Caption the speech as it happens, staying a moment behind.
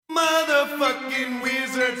Motherfucking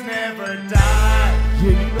wizards never die. Yeah,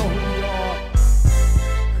 you know who we are.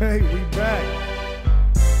 Hey, we back.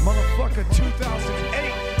 Motherfucker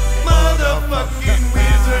 2008. Motherfucking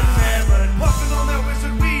wizards never die. Puffing on that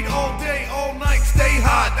wizard weed all day, all night, stay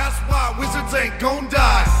hot. That's why wizards ain't gon'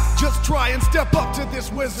 die. Just try and step up to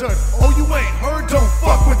this wizard. Oh, you ain't heard? Don't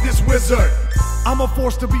fuck with this wizard. I'm a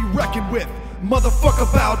force to be reckoned with.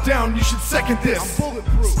 Motherfucker, bow down, you should second this. I'm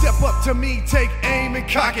bulletproof. Step up to me, take aim and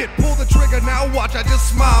cock it. Pull the trigger, now watch, I just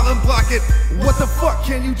smile and block it. What the fuck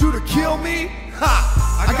can you do to kill me?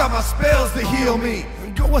 Ha! I got my spells to heal me.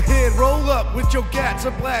 Go ahead, roll up with your gats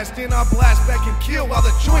a blasting. I blast back and kill while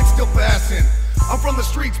the joint's still passing. I'm from the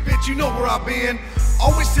streets, bitch, you know where I've been.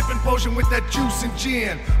 Always sipping potion with that juice and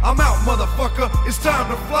gin. I'm out, motherfucker, it's time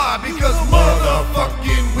to fly. Because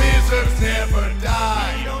motherfucking wizards never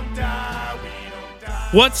die. We don't die, we don't die.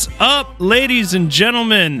 What's up, ladies and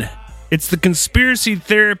gentlemen? It's the Conspiracy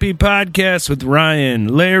Therapy Podcast with Ryan,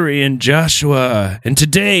 Larry, and Joshua. And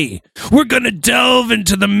today, we're going to delve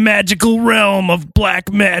into the magical realm of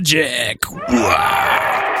black magic.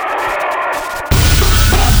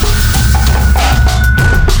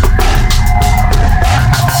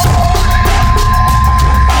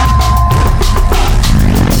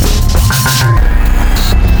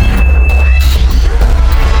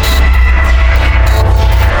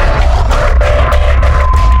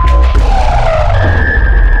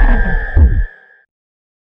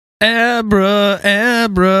 Abra,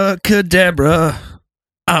 abracadabra.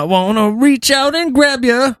 I want to reach out and grab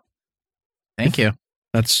you. Thank you.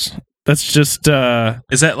 That's just,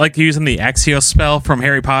 Is that like using the Axios spell from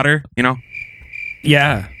Harry Potter? You know?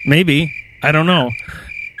 yeah, maybe. I don't know.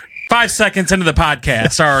 5 seconds into the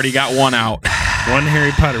podcast, I already got one out. One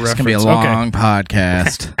Harry Potter reference. It's going to be a long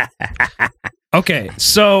podcast. Okay,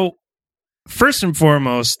 so first and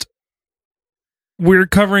foremost, we're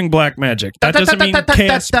covering black magic. That doesn't mean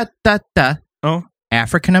chaos. Oh,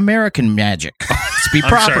 African American magic. Let's be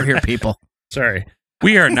proper sorry. here, people. sorry.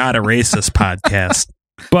 We are not a racist podcast.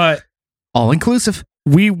 But All inclusive.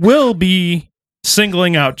 we will be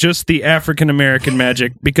singling out just the African American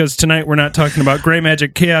magic because tonight we're not talking about gray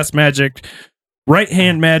magic, chaos magic, right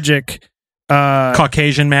hand magic.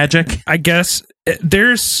 Caucasian magic. I guess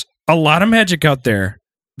there's a lot of magic out there.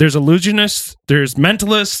 There's illusionists, there's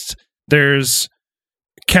mentalists, there's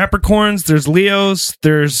Capricorns, there's Leos,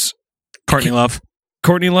 there's Courtney Love.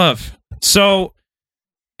 Courtney Love. So,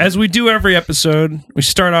 as we do every episode, we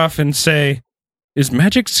start off and say, is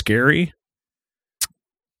magic scary?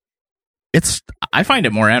 I find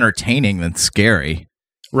it more entertaining than scary.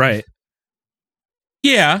 Right.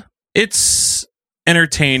 Yeah, it's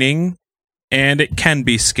entertaining and it can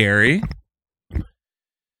be scary.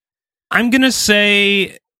 I'm going to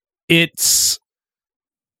say it's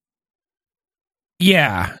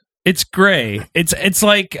gray. It's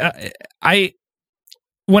like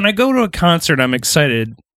when I go to a concert, I'm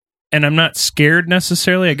excited and I'm not scared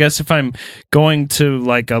necessarily. I guess if I'm going to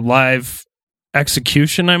like a live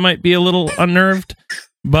execution, I might be a little unnerved,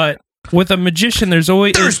 but with a magician, there's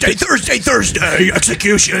always Thursday,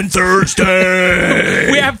 execution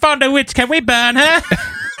Thursday. We have found a witch. Can we burn her?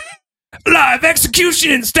 live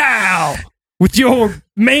execution style with your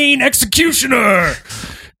main executioner,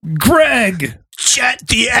 Greg. Jet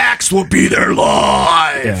the Axe will be there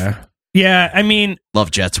live. Yeah. I mean, Love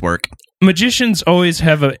Jet's work. magicians always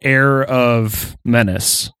have an air of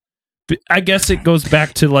menace. I guess it goes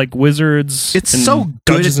back to like wizards. It's and so good.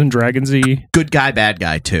 Dungeons and Dragons-y. Good guy, bad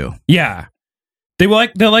guy, too. Yeah, they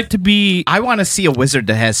like to be. I want to see a wizard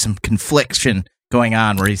that has some confliction going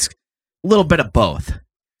on where he's a little bit of both.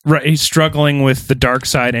 Right, he's struggling with the dark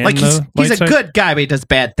side and Like the light he's a side. good guy, but he does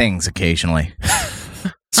bad things occasionally.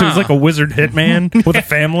 So he's like a wizard hitman with a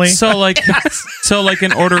family. So like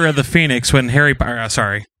in Order of the Phoenix when Harry Potter.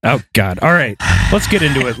 Sorry. Oh, God. All right. Let's get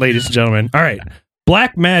into it, ladies and gentlemen. All right.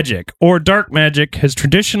 Black magic or dark magic has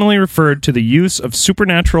traditionally referred to the use of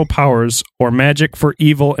supernatural powers or magic for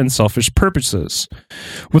evil and selfish purposes.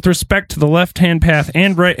 With respect to the left-hand path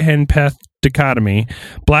and right-hand path dichotomy,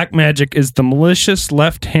 black magic is the malicious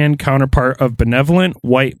left-hand counterpart of benevolent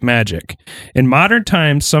white magic. In modern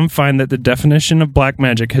times, some find that the definition of black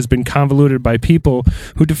magic has been convoluted by people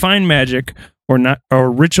who define magic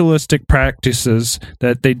or ritualistic practices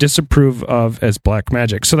that they disapprove of as black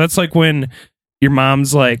magic. So that's like when your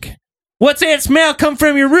mom's like, "What's that smell come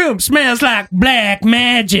from your room? Smells like black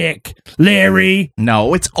magic, Larry."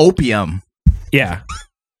 No, it's opium. Yeah.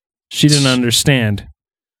 She didn't understand.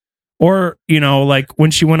 Or, like when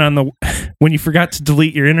she went on when you forgot to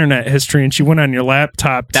delete your internet history and she went on your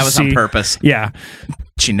laptop. That was on purpose. Yeah.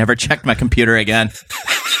 She never checked my computer again.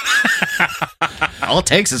 All it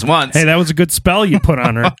takes is once. Hey, that was a good spell you put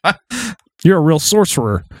on her. You're a real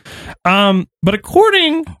sorcerer. But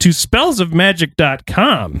according to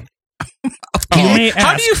spellsofmagic.com, you may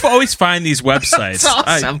How ask, do you always find these websites? That's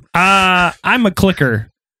awesome. I'm a clicker.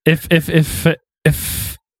 If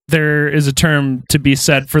there is a term to be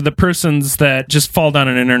said for the persons that just fall down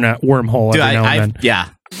an internet wormhole every now and then. Yeah.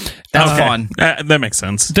 That was Okay. fun. That makes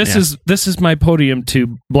sense. This is my podium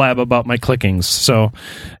to blab about my clickings. So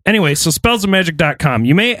anyway, so spellsofmagic.com.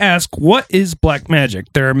 You may ask, what is black magic?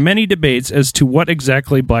 There are many debates as to what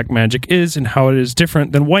exactly black magic is and how it is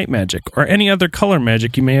different than white magic or any other color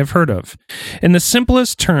magic you may have heard of. In the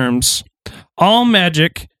simplest terms, all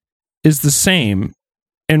magic is the same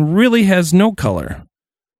and really has no color.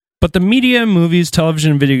 But the media, movies,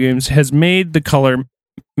 television, and video games has made the color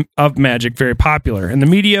of magic very popular. In the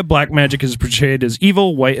media, black magic is portrayed as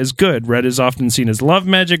evil, white as good, red is often seen as love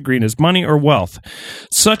magic, green as money or wealth.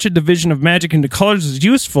 Such a division of magic into colors is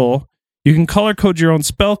useful. You can color code your own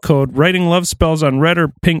spell code, writing love spells on red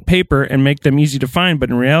or pink paper and make them easy to find, but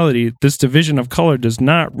in reality, this division of color does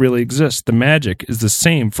not really exist. The magic is the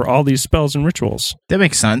same for all these spells and rituals. That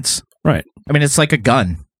makes sense. Right. I mean, it's like a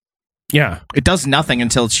gun. Yeah. It does nothing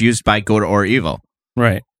until it's used by good or evil.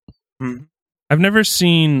 Right. I've never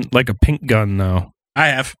seen like a pink gun though. I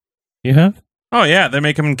have. You have? Oh, yeah. They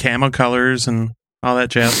make them in camo colors and all that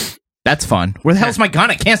jazz. That's fun. Where the hell's my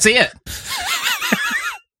gun? I can't see it.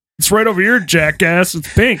 It's right over here, jackass.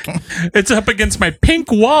 It's pink. It's up against my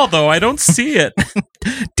pink wall, though. I don't see it.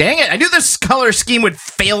 Dang it. I knew this color scheme would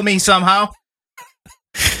fail me somehow.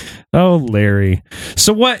 Oh, Larry.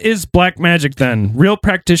 So what is black magic then? Real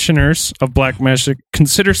practitioners of black magic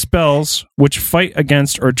consider spells which fight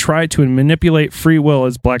against or try to manipulate free will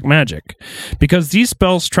as black magic. Because these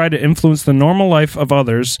spells try to influence the normal life of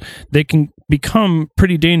others, they can become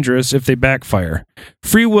pretty dangerous if they backfire.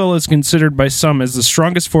 Free will is considered by some as the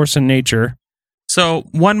strongest force in nature. So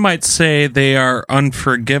one might say they are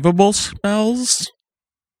unforgivable spells.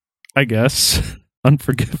 I guess.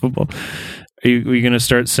 Unforgivable. Are you going to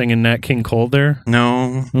start singing Nat King Cole there?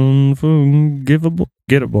 No. Unforgivable.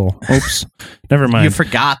 Gettable. Oops. Never mind. You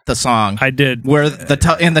forgot the song. I did. Where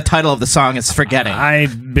in the title of the song is forgetting.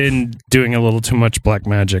 I've been doing a little too much black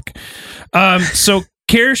magic. So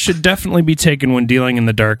care should definitely be taken when dealing in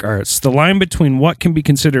the dark arts. The line between what can be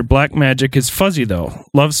considered black magic is fuzzy, though.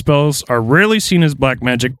 Love spells are rarely seen as black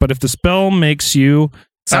magic, but if the spell makes you...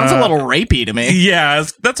 Sounds a little rapey to me. Yeah,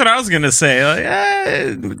 that's what I was going to say.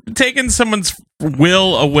 Like, taking someone's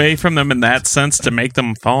will away from them in that sense to make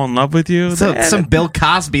them fall in love with you. So, some Bill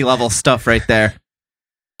Cosby level stuff right there.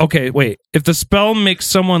 Okay, wait. If the spell makes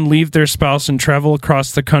someone leave their spouse and travel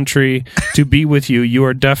across the country to be with you, you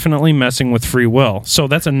are definitely messing with free will. So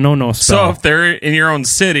that's a no-no spell. So if they're in your own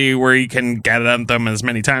city where you can get at them as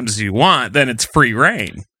many times as you want, then it's free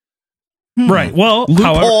reign. Right. Well, Loophole.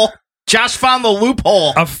 however, Josh found the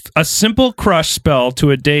loophole. a simple crush spell to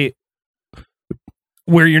a date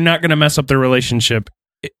where you're not going to mess up their relationship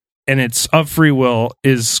and it's of free will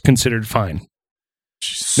is considered fine.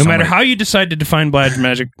 No matter how you decide to define black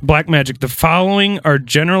magic, the following are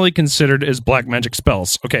generally considered as black magic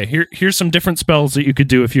spells. Okay, here's some different spells that you could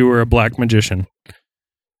do if you were a black magician.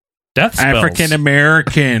 Death spells. African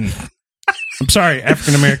American. I'm sorry,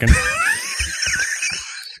 African American.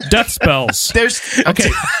 Death spells. There's Okay,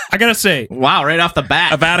 I gotta say, wow, right off the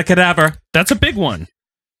bat. Avada Kedavra. that's a big one.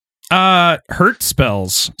 Hurt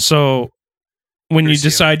spells. So when you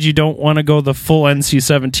decide you don't want to go the full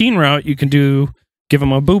NC-17 route, you can give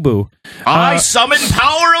them a boo-boo. I summon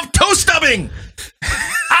power of toe stubbing.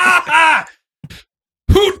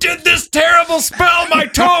 Who did this terrible spell? My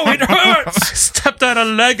toe, it hurts. Stepped on a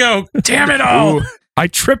Lego. Damn it all. I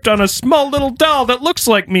tripped on a small little doll that looks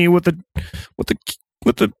like me with the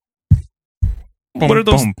what are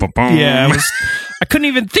those? Yeah, I couldn't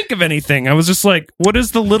even think of anything. I was just like, what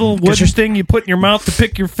is the little wooden thing you put in your mouth to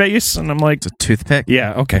pick your face? And I'm like, It's a toothpick.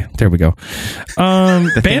 yeah, okay, there we go.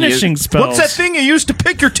 Banishing spells. What's that thing you use to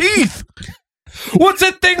pick your teeth? What's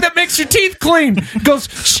that thing that makes your teeth clean? It goes,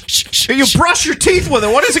 shh, shh, shh, You shh. brush your teeth with it.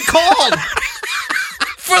 What is it called?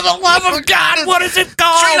 For the love of God, what is it Straight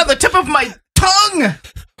on called? the tip of my tongue.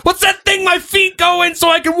 What's that thing my feet go in so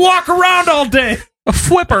I can walk around all day? A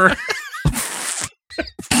flipper.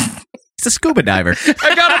 It's a scuba diver.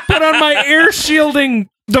 I gotta put on my air shielding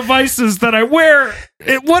devices that I wear.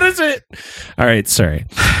 What is it? All right, sorry.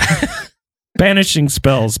 Banishing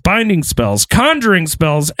spells, binding spells, conjuring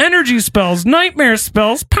spells, energy spells, nightmare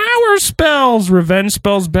spells, power spells, revenge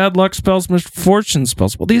spells, bad luck spells, misfortune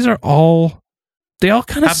spells. Well, they all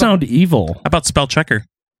kind of sound evil. How about spell checker?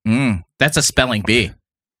 That's a spelling bee.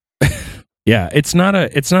 Yeah, it's not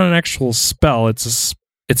an actual spell. It's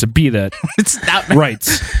a bee that It's not.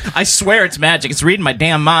 writes. I swear it's magic. It's reading my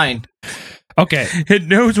damn mind. Okay, It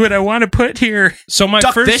knows what I want to put here. so my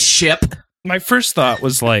Duck first this ship. my first thought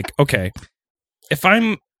was like, okay, if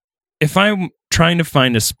I'm trying to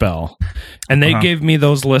find a spell, and they gave me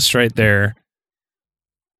those lists right there,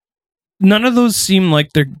 none of those seem like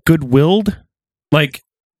they're good-willed. Like,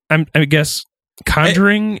 I guess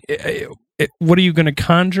conjuring. What are you going to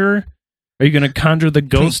conjure? Are you going to conjure the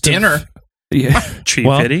ghost of- Dinner. Yeah. Tree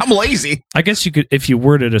Well, fitty. I'm lazy. I guess you could, if you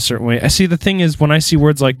word it a certain way. I see. The thing is, when I see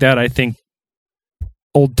words like that, I think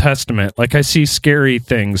Old Testament. Like, I see scary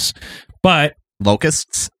things. But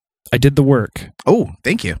Locusts. I did the work, Oh,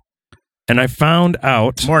 thank you. and I found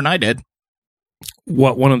out More than I did.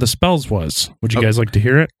 what one of the spells was. Would you guys like to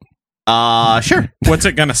hear it? Sure. What's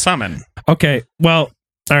it going to summon? Okay. Well,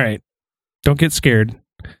 all right. Don't get scared.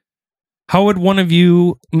 How would one of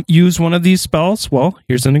you use one of these spells? Well,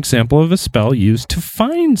 here's an example of a spell used to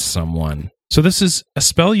find someone. So this is a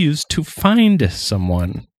spell used to find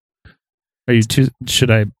someone. Are you too? Should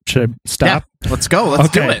I stop? Yeah, let's go. Let's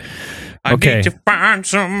do Okay. it. I Okay. need to find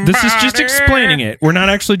somebody. This is just explaining it. We're not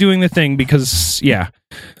actually doing the thing because, yeah.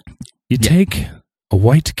 You take a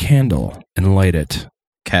white candle and light it.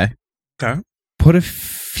 Okay. Put a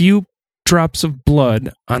few drops of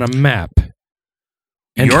blood on a map.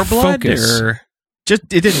 And Your blood? focus. Or? Just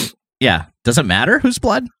it didn't. Yeah. Does it matter whose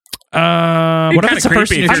blood? What What if kinda it's a creepy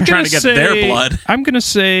person if you're you're trying to get their blood. I'm going to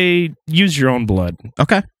say use your own blood.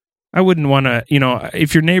 Okay. I wouldn't want to,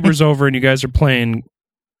 if your neighbor's over and you guys are playing,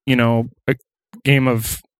 a game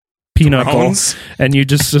of pinochle, Thrones? and you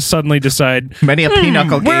just suddenly decide, Many a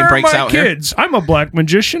pinochle where game are breaks my out here. kids? I'm a black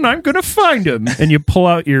magician. I'm going to find them. And you pull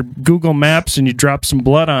out your Google Maps and you drop some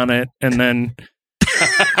blood on it, and then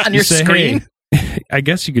On you your say, screen. "Hey." I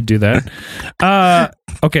guess you could do that.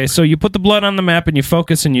 Okay, so you put the blood on the map and you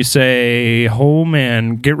focus and you say, "Oh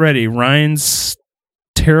man, get ready. Ryan's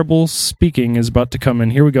terrible speaking is about to come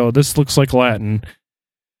in. Here we go. This looks like Latin.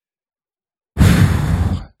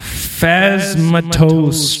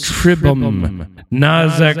 Phasmatos tribum,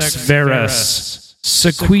 nasex veras,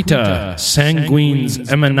 sequita sanguines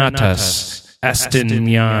emanatas,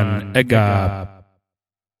 astinian ega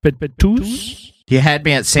petus." You had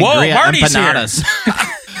me at Whoa, sangria Marty's here. empanadas.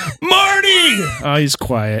 Marty! Oh, he's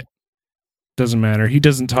quiet. Doesn't matter. He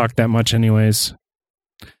doesn't talk that much anyways.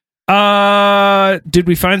 Did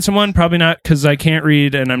we find someone? Probably not, because I can't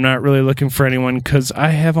read and I'm not really looking for anyone because I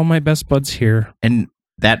have all my best buds here. And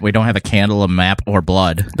that we don't have a candle, a map, or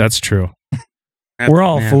blood. That's true. We're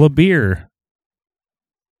all full of beer.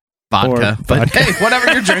 Vodka. Or But vodka. hey,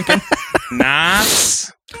 whatever you're drinking.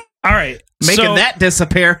 Nas. All right. Making so, that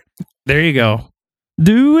disappear. There you go.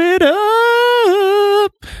 Do it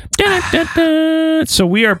up. Da-da-da-da. So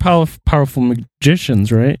we are powerful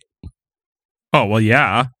magicians, right? Oh, well,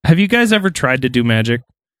 yeah. Have you guys ever tried to do magic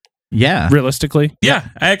Yeah. realistically? Yeah.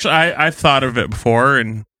 I've thought of it before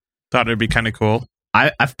and thought it'd be kind of cool.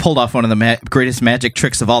 I've pulled off one of the greatest magic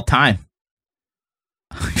tricks of all time.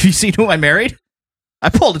 Have you seen who I married? I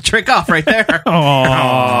pulled a trick off right there.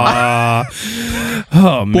 Aww.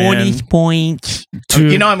 Oh, man. point.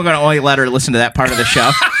 Dude. You know I'm going to only let her listen to that part of the show.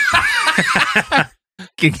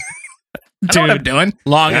 I know what I'm doing.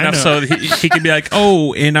 Long I enough know. so he can be like,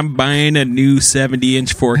 oh, and I'm buying a new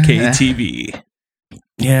 70-inch 4K TV.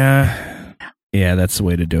 Yeah. Yeah, that's the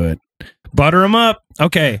way to do it. Butter them up.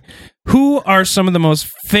 Okay. Who are some of the most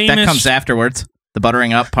famous... That comes afterwards. The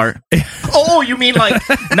buttering up part. Oh, you mean like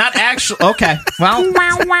not actual? Okay. Well,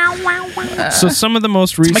 So some of the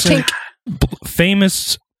most my recent kink.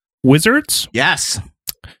 famous wizards? Yes,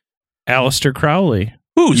 Aleister Crowley.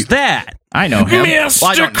 Who's that? I know him. Well,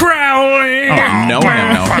 I don't- Crowley! Oh,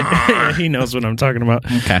 no. He knows what I'm talking about.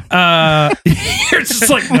 Okay. You're just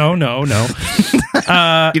like, no.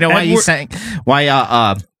 You know why he's saying why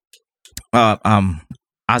Ozzy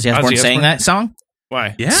Osbourne sang Osbourne? that song?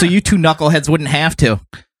 Why? Yeah. So you two knuckleheads wouldn't have to.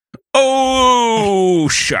 Oh,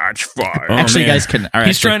 shots fired. Oh, Actually, you man. guys can. All right,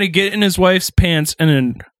 He's trying to get in his wife's pants and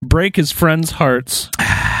then break his friends' hearts.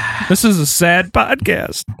 This is a sad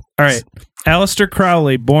podcast. All right. Aleister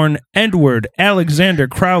Crowley, born Edward Alexander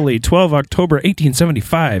Crowley, 12 October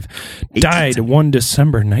 1875. Died 1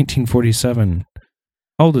 December 1947.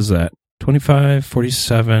 How old is that? 25,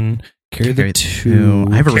 47. Carry the 2.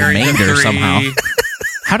 I have a Carry the remainder 3. somehow.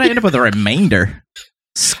 How did I end up with a remainder? I think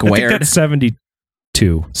Squared. that's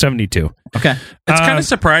 72. 72. Okay. It's kind Uh, of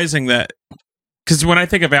surprising that, because when I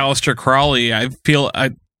think of Aleister Crowley, I feel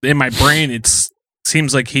in my brain it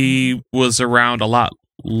seems like he was around a lot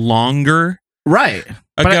longer Right.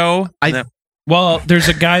 But ago. I- Well, there's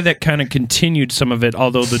a guy that kind of continued some of it,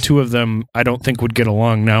 although the two of them I don't think would get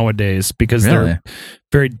along nowadays because they're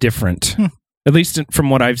very different. At least from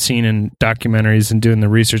what I've seen in documentaries and doing the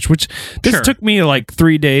research, which this took me like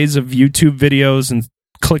 3 days of YouTube videos and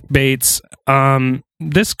clickbaits.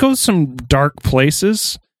 This goes some dark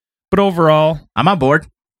places, but overall, I'm on board.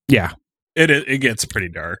 Yeah. It gets pretty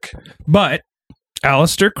dark. But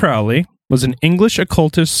Aleister Crowley was an English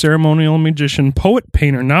occultist, ceremonial magician, poet,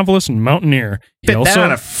 painter, novelist, and mountaineer. Fit that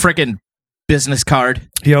on a friggin' business card.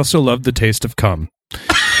 He also loved the taste of cum.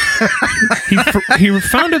 he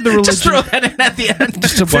founded the religion. Just throw that in at the end.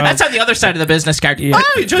 That's on the other side of the business card. Yeah.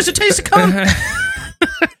 Oh, he enjoys the taste of cum. He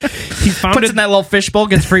founded puts in that little fishbowl,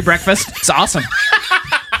 gets free breakfast. It's awesome.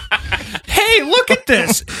 Hey, look at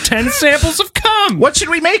this! 10 samples of cum. What should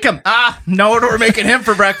we make him? No, we're making him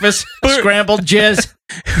for breakfast. Scrambled jizz.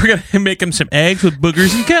 We're gonna make him some eggs with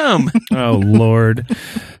boogers and cum. Oh Lord!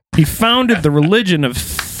 He founded the religion of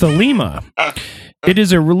Thelema. It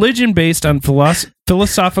is a religion based on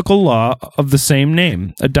philosophical law of the same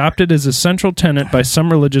name, adopted as a central tenet by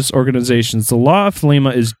some religious organizations. The law of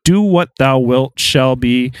Thelema is do what thou wilt shall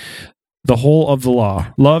be the whole of the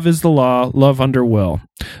law. Love is the law, love under will.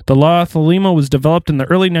 The law of Thelema was developed in the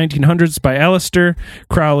early 1900s by Aleister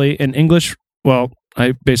Crowley, an English, well,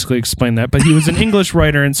 I basically explained that, but he was an English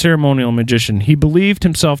writer and ceremonial magician. He believed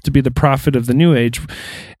himself to be the prophet of the New Age,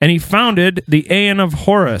 and he founded the Aeon of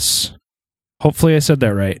Horus. Hopefully I said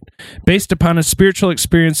that right. Based upon a spiritual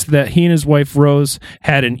experience that he and his wife Rose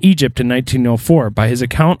had in Egypt in 1904. By his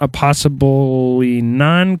account, a possibly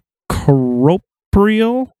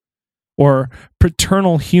non-corporeal or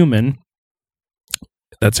paternal human,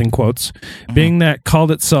 that's in quotes, being that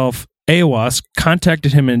called itself Aiwass,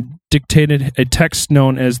 contacted him and dictated a text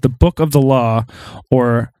known as the Book of the Law,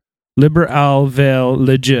 or Liber al Vel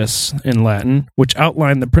Legis in Latin, which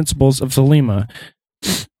outlined the principles of Thelema.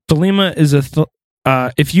 Thelema is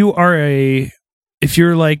if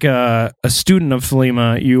you're like a student of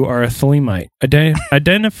Thelema, you are a Thelemite,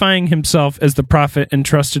 identifying himself as the prophet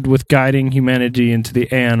entrusted with guiding humanity into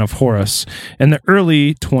the Aeon of Horus in the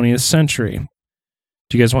early 20th century.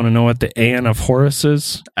 Do you guys want to know what the Aeon of Horus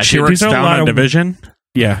is? She works down a division?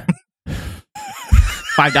 Yeah.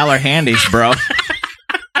 $5 handies, bro.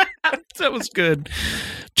 That was good.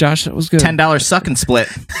 Josh, that was good. $10 suck and split.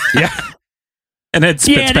 Yeah. And it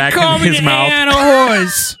spits back in his mouth. Aeon of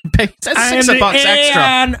Horus. That's $6 extra.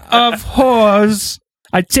 Aeon of Horus.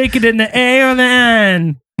 I take it in the A or the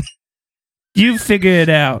N. You figure it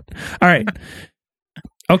out. All right.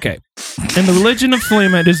 Okay. In the religion of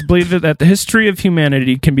Thelema, it is believed that the history of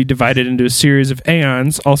humanity can be divided into a series of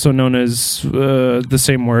aeons, also known as the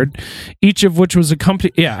same word, each of which was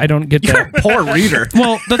accompanied... Yeah, I don't get that. You're a poor reader.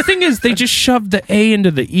 Well, the thing is, they just shoved the A into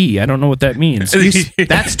the E. I don't know what that means.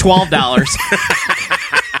 That's $12.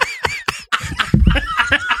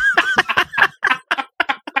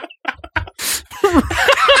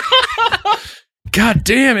 God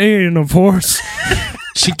damn, Aeon of Horus.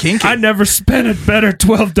 She kinky. I never spent a better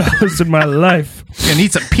 $12 in my life. You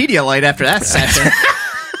need some Pedialyte after that session.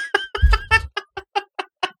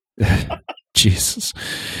 Jesus.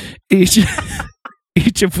 Each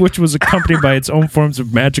of which was accompanied by its own forms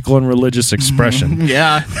of magical and religious expression.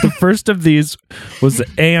 Yeah. The first of these was the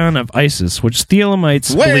Aeon of Isis, which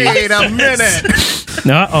Thelemites Wait a minute.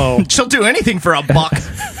 Uh-oh. She'll do anything for a buck.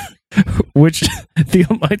 Which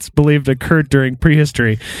Thelemites believed occurred during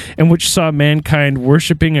prehistory, and which saw mankind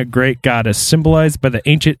worshipping a great goddess symbolized by the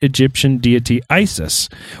ancient Egyptian deity Isis,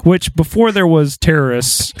 which before there was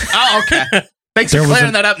terrorists... Oh, okay. Thanks for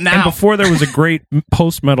clearing that up now. And before there was a great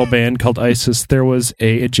post-metal band called Isis, there was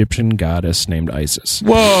a Egyptian goddess named Isis.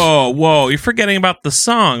 Whoa, you're forgetting about the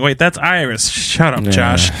song. Wait, that's Iris. Shut up,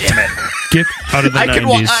 Josh. Damn it. Get out of the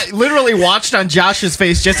 90s. I literally watched on Josh's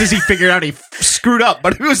face just as he figured out he screwed up,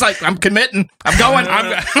 but he was like, I'm committing. I'm going.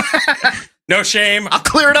 No shame. I'll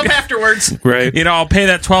clear it up afterwards. Right. You know, I'll pay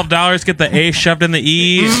that $12, get the A shoved in the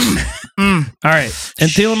E. All right. In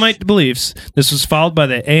Thelemite beliefs, this was followed by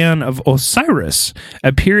the Aeon of Osiris,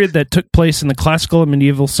 a period that took place in the classical and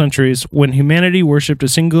medieval centuries when humanity worshipped a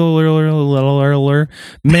singular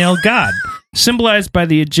male god, symbolized by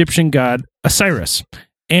the Egyptian god Osiris,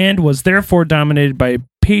 and was therefore dominated by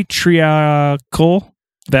patriarchal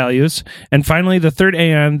values. And finally, the third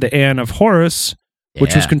Aeon, the Aeon of Horus,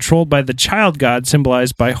 which was controlled by the child god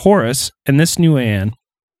symbolized by Horus. And this new Aeon,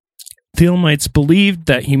 Thelemites believed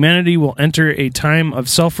that humanity will enter a time of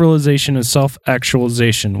self-realization and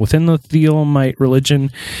self-actualization. Within the Thelemite religion,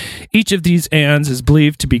 each of these aeons is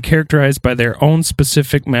believed to be characterized by their own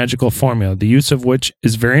specific magical formula, the use of which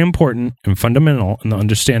is very important and fundamental in the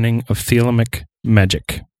understanding of Thelemic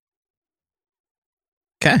magic.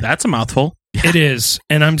 Okay. That's a mouthful. It is,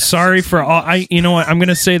 and I'm sorry for all. You know what? I'm going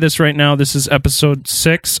to say this right now. This is episode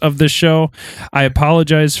 6 of the show. I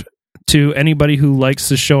apologize to anybody who likes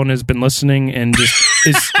the show and has been listening and just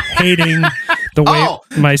is hating the way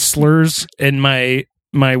my slurs and my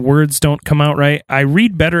words don't come out right. I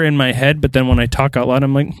read better in my head, but then when I talk out loud,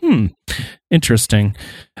 I'm like, interesting.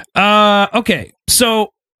 Okay, so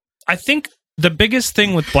I think the biggest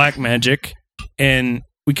thing with black magic, and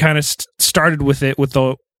we kind of started with it with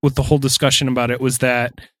the whole discussion about it, was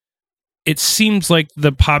that it seems like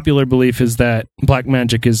the popular belief is that black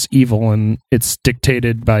magic is evil and it's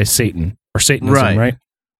dictated by Satan or Satanism, right?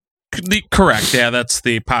 Correct. Yeah, that's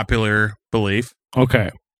the popular belief.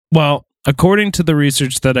 Okay. Well, according to the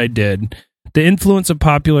research that I did, the influence of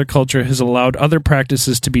popular culture has allowed other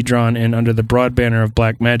practices to be drawn in under the broad banner of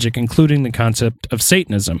black magic, including the concept of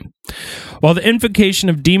Satanism. While the invocation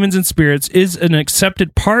of demons and spirits is an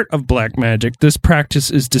accepted part of black magic, this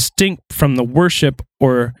practice is distinct from the worship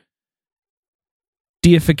or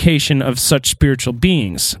deification of such spiritual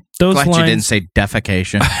beings. Those Glad lines, you didn't say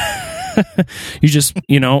defecation. you just,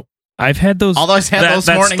 I've had those. Although I've had those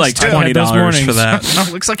that's mornings like too. $20 for that.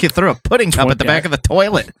 Looks like you threw a pudding cup at the back of the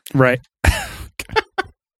toilet. Right.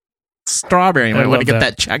 Strawberry. You might want to get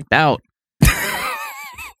that checked out.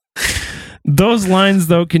 Those lines,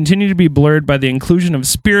 though, continue to be blurred by the inclusion of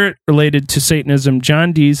spirit related to Satanism.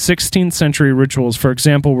 John Dee's 16th century rituals, for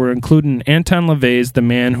example, were included in Anton LaVey's The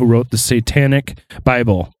Man Who Wrote the Satanic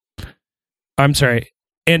Bible. I'm sorry,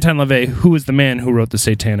 Anton LaVey, who was the man who wrote the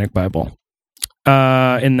Satanic Bible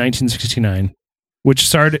in 1969,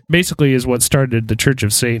 which basically is what started the Church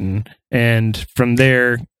of Satan. And from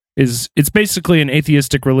there, it's basically an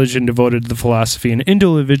atheistic religion devoted to the philosophy and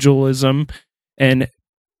individualism and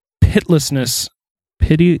pitilessness,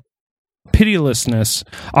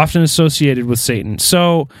 often associated with Satan.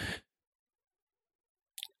 So,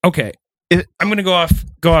 okay, I'm going to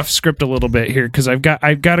go off script a little bit here because I've got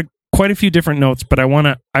quite a few different notes, but I want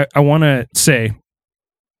to say,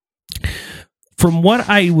 from what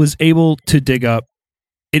I was able to dig up,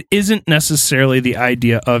 it isn't necessarily the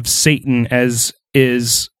idea of Satan as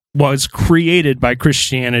was created by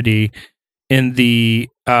Christianity in the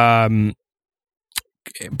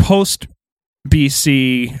post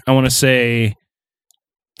BC. I want to say,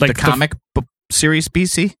 like the comic book series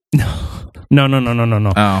BC. No.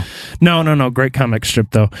 Oh, No. Great comic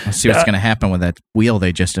strip though. Let's see what's going to happen with that wheel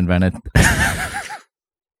they just invented.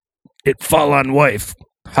 It fall on wife.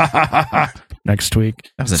 Next week.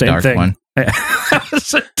 That was a Same dark thing. one.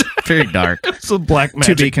 Very dark. It's a black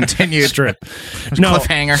magic To be continued. strip. No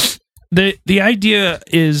cliffhanger. The idea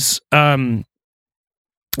is,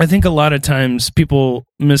 I think a lot of times people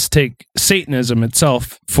mistake Satanism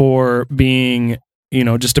itself for being,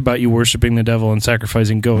 just about you worshiping the devil and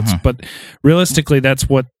sacrificing goats. Mm-hmm. But realistically, that's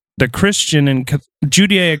what the Christian and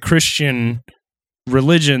Judeo-Christian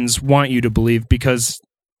religions want you to believe, because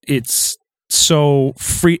it's so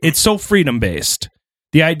free. It's so freedom based.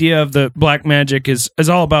 The idea of the black magic is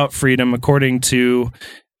all about freedom, according to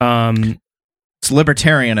It's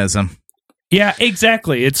libertarianism. Yeah,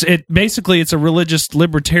 exactly. It's a religious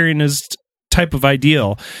libertarianist type of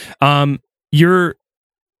ideal.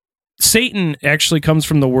 Satan actually comes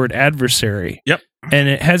from the word adversary. Yep. And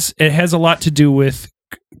it has a lot to do with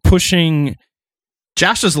pushing.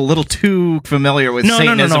 Josh is a little too familiar with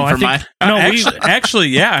Satanism for my. Actually,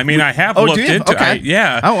 yeah. I mean, I have looked into. Okay.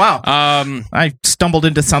 Yeah. Oh wow. I stumbled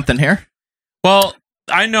into something here. Well,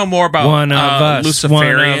 I know more about One of us,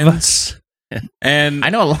 Luciferians, and I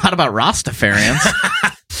know a lot about Rastafarians.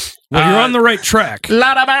 Well, you're on the right track.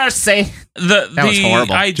 Lot of mercy. the was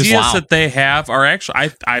horrible. ideas that they have are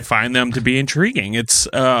actually, I find them to be intriguing. It's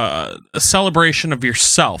a celebration of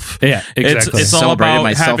yourself. Yeah, exactly. It's all Celebrated about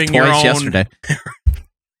myself having twice your own. yesterday.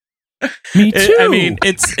 Me too. I mean,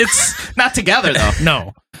 it's Not together though.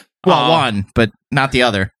 no. Well, one, but not the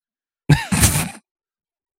other.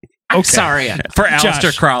 I'm sorry. for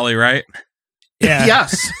Aleister Crowley, right? Yeah.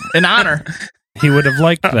 Yes, an honor. He would have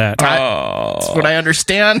liked that. That's what I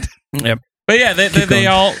understand. Yep. But yeah,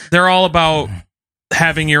 they're all about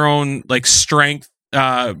having your own like strength,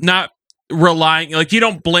 not relying, like you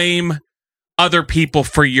don't blame other people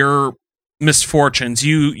for your misfortunes.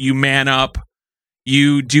 You man up,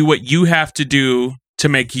 you do what you have to do to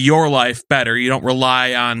make your life better. You don't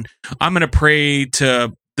rely on, I'm going to pray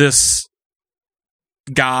to this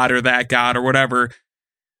God or that God or whatever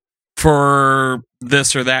for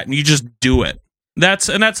this or that, and you just do it. That's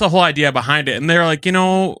the whole idea behind it. And they're like,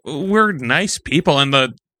 we're nice people. And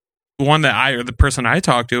the person I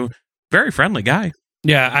talked to, very friendly guy.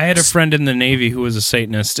 Yeah, I had a friend in the Navy who was a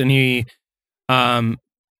Satanist, and he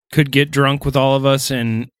could get drunk with all of us,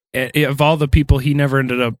 and of all the people, he never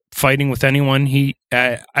ended up fighting with anyone.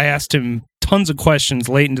 I asked him tons of questions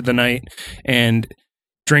late into the night and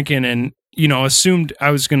drinking, and assumed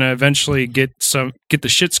I was going to eventually get the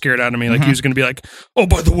shit scared out of me. Like he was going to be like, "Oh,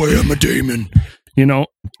 by the way, I'm a demon,"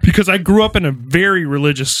 because I grew up in a very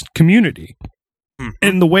religious community,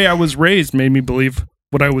 and the way I was raised made me believe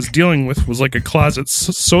what I was dealing with was like a closet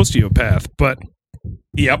sociopath. But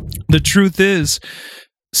the truth is,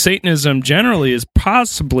 Satanism generally is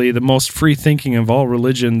possibly the most free thinking of all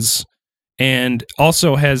religions, and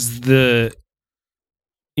also has they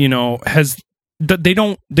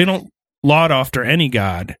don't laud after any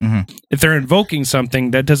god. If they're invoking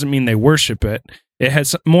something, that doesn't mean they worship it. It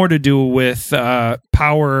has more to do with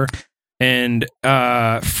power and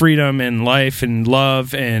freedom and life and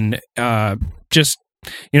love and just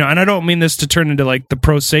and I don't mean this to turn into like the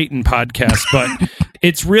pro Satan podcast, but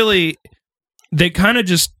it's really, they kind of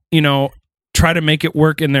just try to make it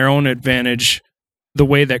work in their own advantage the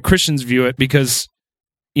way that Christians view it, because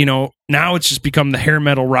now it's just become the hair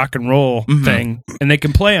metal rock and roll thing, and they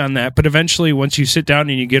can play on that. But eventually, once you sit down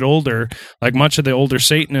and you get older, like much of the older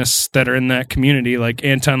Satanists that are in that community, like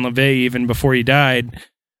Anton LaVey, even before he died,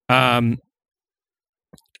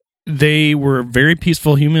 they were very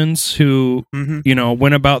peaceful humans who,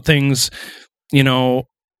 went about things, You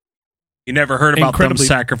never heard about them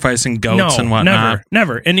sacrificing goats and whatnot.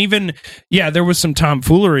 Never. And even, there was some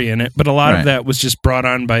tomfoolery in it, but a lot of that was just brought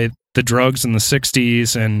on by the drugs in the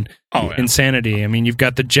 60s and insanity. I mean, you've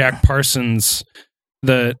got the Jack Parsons,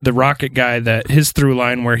 the rocket guy, that his through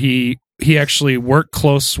line where he actually worked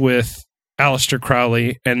close with Aleister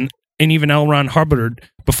Crowley, and even L. Ron Hubbard,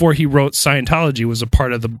 before he wrote Scientology, was a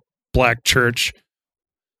part of the Black Church.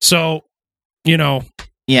 So,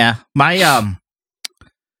 Yeah,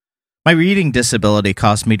 my reading disability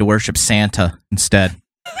caused me to worship Santa instead.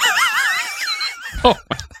 Oh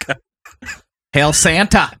my God. Hail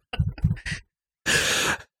Santa!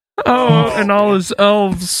 Oh, and all his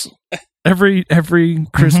elves. Every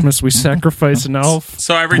Christmas we sacrifice an elf.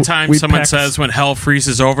 So every time someone says when hell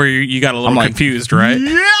freezes over, you got a little confused, right?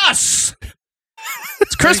 Yes!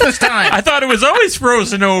 It's Christmas time! I thought it was always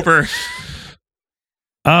frozen over.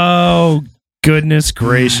 Oh, goodness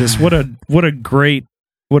gracious. What a great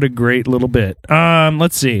little bit.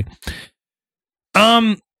 Let's see.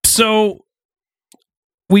 So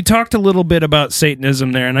we talked a little bit about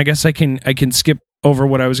Satanism there, and I guess I can skip over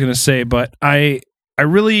what I was going to say, but I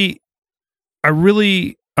really,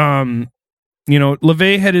 LaVey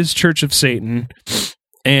had his Church of Satan,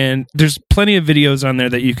 and there's plenty of videos on there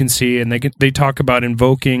that you can see, and they talk about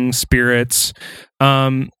invoking spirits.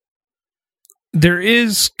 There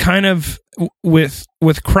is kind of with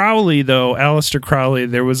Crowley, though, Aleister Crowley,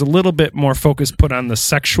 there was a little bit more focus put on the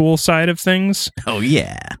sexual side of things. Oh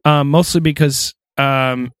yeah, mostly because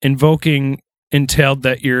invoking entailed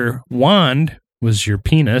that your wand was your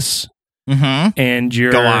penis, and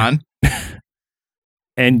your go on,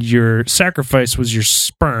 and your sacrifice was your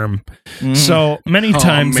sperm. So many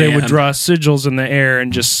times they would draw sigils in the air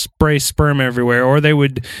and just spray sperm everywhere, or they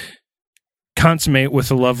would consummate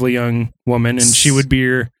with a lovely young woman, and she would be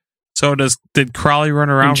your. So did Crowley run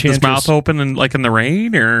around with his mouth open and like in the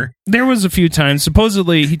rain, or there was a few times.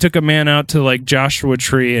 Supposedly he took a man out to like Joshua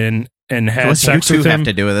Tree and had sex with him. Have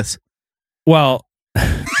to do with this? Well,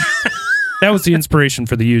 that was the inspiration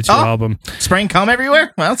for the U2 album. Spraying cum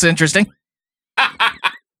everywhere? Well, that's interesting.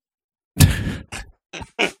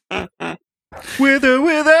 With or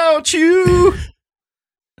without you.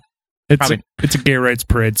 It's a gay rights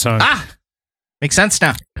parade song. Makes sense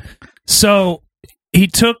now. So he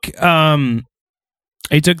took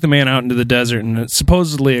the man out into the desert, and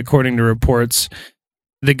supposedly, according to reports,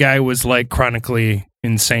 the guy was like chronically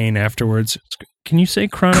insane afterwards. Can you say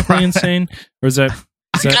chronically insane, or is that?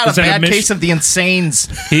 I got a bad case of the insanes.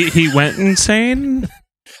 He went insane.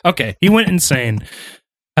 Okay, he went insane.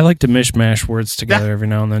 I like to mishmash words together every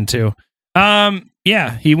now and then too.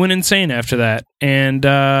 Yeah, he went insane after that, and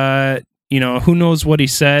who knows what he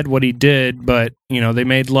said, what he did, but they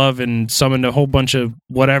made love and summoned a whole bunch of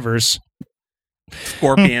whatevers.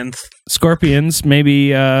 Scorpions,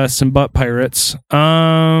 maybe some butt pirates.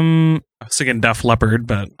 I was thinking Def Leppard,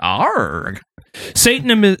 but arg.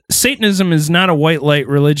 Satanism is not a white light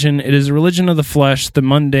religion. It is a religion of the flesh, the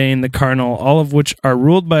mundane, the carnal, all of which are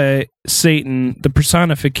ruled by Satan, the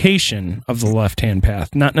personification of the left-hand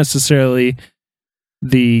path, not necessarily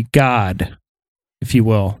the God, if you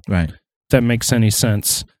will. Right. If that makes any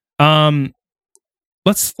sense.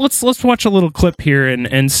 let's watch a little clip here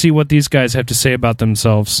and see what these guys have to say about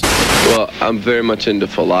themselves. Well, I'm very much into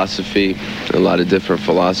philosophy. A lot of different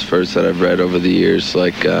philosophers that I've read over the years,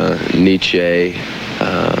 like Nietzsche,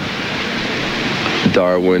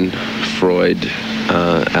 Darwin, Freud,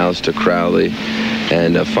 Aleister Crowley,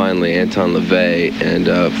 and finally Anton LaVey.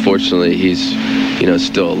 And fortunately, he's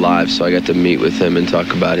still alive, so I got to meet with him and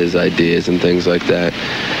talk about his ideas and things like that.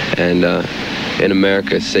 And in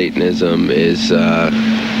America, Satanism is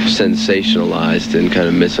sensationalized and kind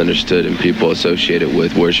of misunderstood, and people associate it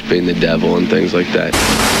with worshiping the devil and things like that.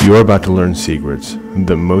 You're about to learn secrets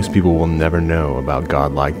that most people will never know about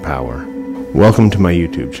godlike power. Welcome to my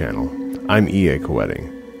YouTube channel. I'm E.A.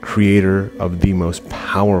 Koetting, creator of the most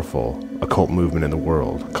powerful occult movement in the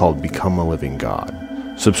world called Become a Living God.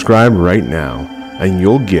 Subscribe right now and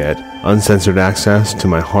you'll get uncensored access to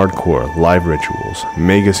my hardcore live rituals,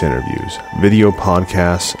 Magus interviews, video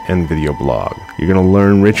podcasts, and video blog. You're going to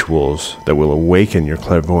learn rituals that will awaken your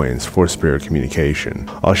clairvoyance for spirit communication.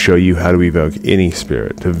 I'll show you how to evoke any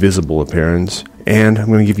spirit to visible appearance, and I'm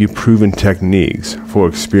going to give you proven techniques for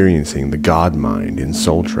experiencing the God mind in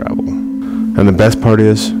soul travel. And the best part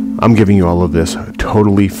is, I'm giving you all of this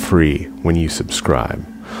totally free when you subscribe.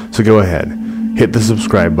 So go ahead, hit the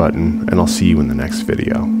subscribe button, and I'll see you in the next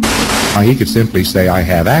video. He could simply say, I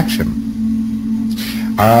have action.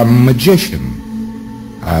 A magician.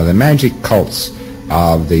 The magic cults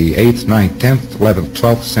of the 8th, 9th, 10th, 11th,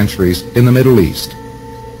 12th centuries in the Middle East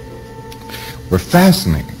were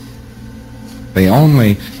fascinating. The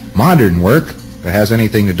only modern work that has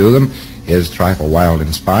anything to do with them is trifle wild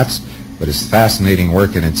in spots, but it's fascinating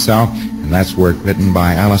work in itself, and that's work written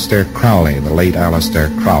by Aleister Crowley, the late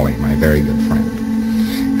Aleister Crowley, my very good friend.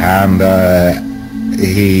 And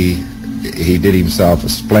he did himself a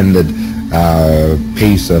splendid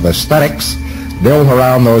piece of aesthetics built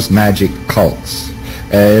around those magic cults.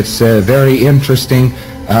 It's a very interesting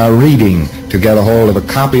reading to get a hold of a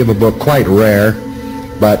copy of a book, quite rare,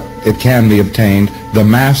 but it can be obtained, The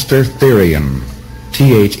Master Therion,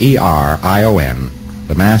 Therion,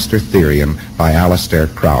 The Master Therion by Aleister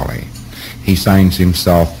Crowley. He signs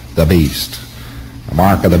himself The Beast, the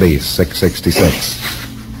mark of the beast, 666.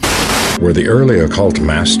 Were the early occult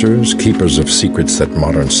masters keepers of secrets that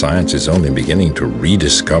modern science is only beginning to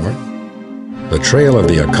rediscover? The trail of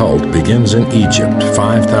the occult begins in Egypt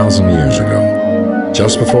 5,000 years ago.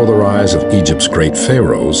 Just before the rise of Egypt's great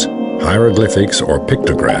pharaohs, hieroglyphics or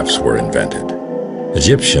pictographs were invented.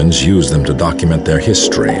 Egyptians used them to document their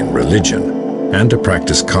history and religion, and to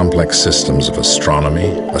practice complex systems of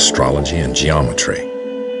astronomy, astrology, and geometry.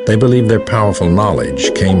 They believed their powerful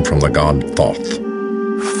knowledge came from the god Thoth.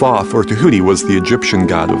 Thoth, or Tahuti, was the Egyptian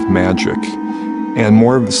god of magic. And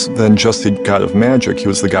more than just the god of magic, he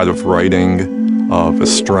was the god of writing, of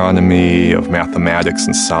astronomy, of mathematics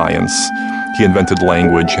and science. He invented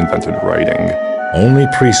language, invented writing. Only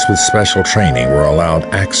priests with special training were allowed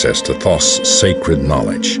access to Thoth's sacred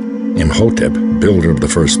knowledge. Imhotep, builder of the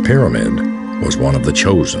first pyramid, was one of the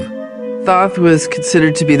chosen. Thoth was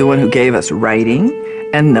considered to be the one who gave us writing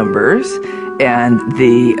and numbers and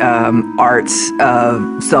the arts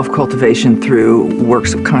of self-cultivation through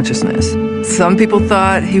works of consciousness. Some people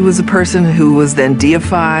thought he was a person who was then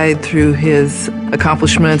deified through his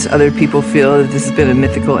accomplishments. Other people feel that this has been a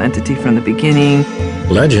mythical entity from the beginning.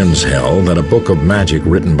 Legends held that a book of magic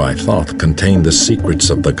written by Thoth contained the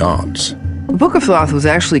secrets of the gods. The Book of Thoth was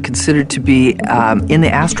actually considered to be in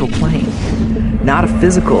the astral plane. Not a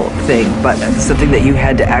physical thing, but something that you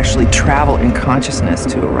had to actually travel in consciousness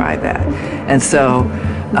to arrive at. And so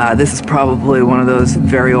this is probably one of those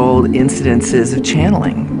very old incidences of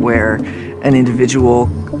channeling where an individual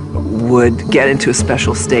would get into a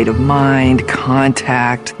special state of mind,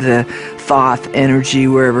 contact the Thoth energy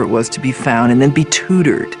wherever it was to be found, and then be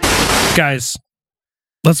tutored. Guys,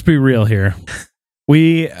 let's be real here.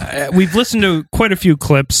 We've listened to quite a few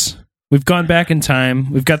clips. We've gone back in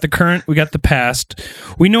time. We've got the current. We got the past.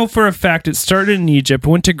 We know for a fact it started in Egypt,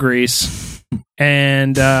 went to Greece,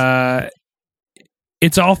 and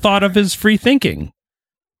it's all thought of as free thinking.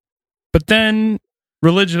 But then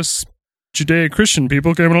religious Judeo-Christian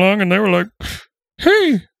people came along and they were like,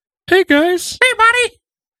 hey guys. Hey, buddy.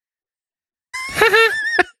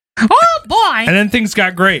 Oh, boy. And then things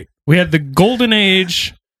got great. We had the golden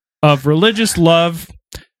age of religious love.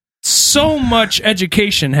 So much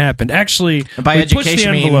education happened. Actually, by we education, pushed the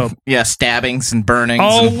envelope. Stabbings and burnings.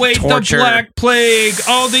 Oh, and wait, torture. the Black Plague.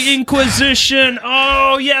 Oh, the Inquisition.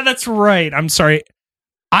 Oh, yeah, that's right. I'm sorry.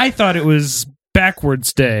 I thought it was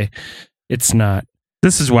backwards day. It's not.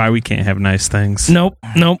 This is why we can't have nice things. Nope.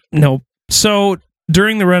 So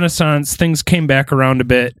during the Renaissance, things came back around a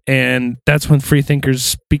bit, and that's when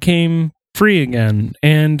freethinkers became free again.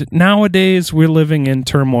 And nowadays, we're living in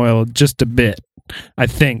turmoil just a bit. I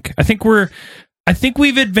think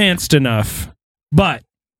we've advanced enough, but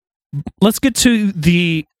let's get to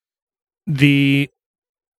the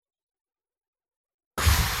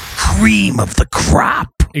cream of the crop.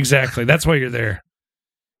 Exactly. That's why you're there.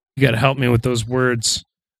 You got to help me with those words.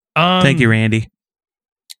 Thank you, Randy.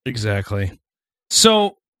 Exactly.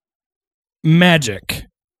 So, magic.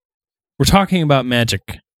 We're talking about magic.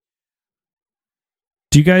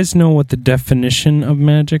 Do you guys know what the definition of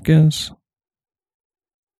magic is?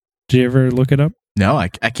 Did you ever look it up? No, I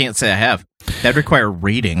can't say I have. That'd require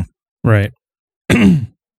reading. Right.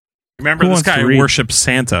 Remember, this guy worships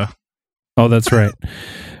Santa. Oh, that's right.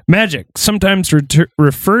 Magic, sometimes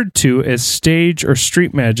referred to as stage or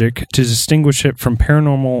street magic to distinguish it from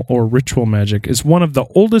paranormal or ritual magic, is one of the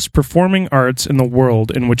oldest performing arts in the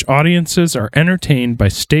world in which audiences are entertained by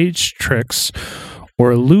stage tricks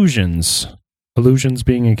or illusions. Illusions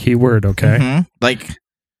being a key word, okay? Mm-hmm. Like,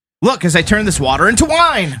 look, as I turn this water into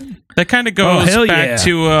wine. That kind of goes back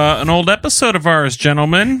to an old episode of ours,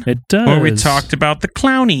 gentlemen. It does. Where we talked about the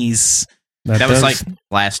clownies. That was like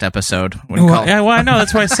last episode. Yeah, well, I know.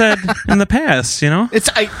 That's why I said in the past, you know?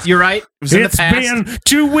 You're right. It was in the past. Been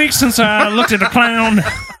 2 weeks since I looked at a clown.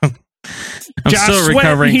 I'm still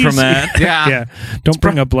recovering from that. Yeah. Don't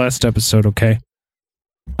bring up last episode, okay?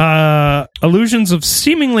 Illusions of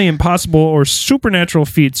seemingly impossible or supernatural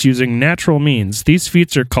feats using natural means. These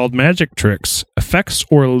feats are called magic tricks, effects,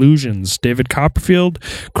 or illusions. David Copperfield,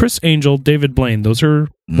 Chris Angel, David Blaine. Those are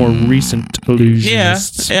more recent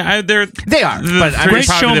illusionists. Yeah, they are. But Great probably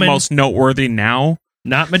Showman, the most noteworthy now.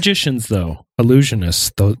 Not magicians, though.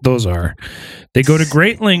 Illusionists. Those are. They go to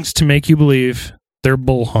great lengths to make you believe they're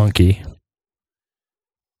bull honky.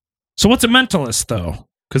 So what's a mentalist, though?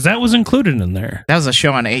 Because that was included in there. That was a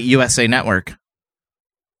show on USA Network.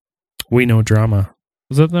 We Know Drama.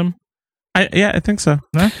 Was that them? I think so.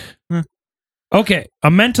 Huh? Yeah. Okay. A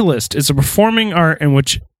mentalist is a performing art in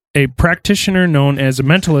which a practitioner known as a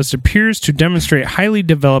mentalist appears to demonstrate highly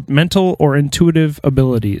developed mental or intuitive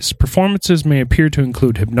abilities. Performances may appear to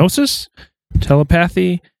include hypnosis,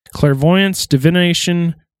 telepathy, clairvoyance,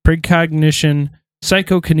 divination, precognition,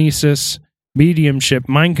 psychokinesis, mediumship,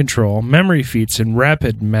 mind control, memory feats, and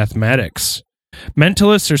rapid mathematics.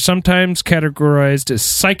 Mentalists are sometimes categorized as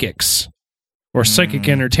psychics or psychic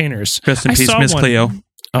entertainers. Rest in peace, Miss Cleo.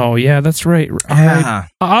 Oh, yeah, that's right.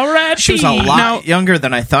 All right. She was a lot younger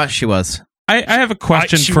than I thought she was. I have a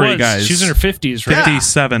question for you guys. She's in her 50s, right?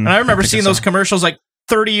 57. And I remember seeing those commercials like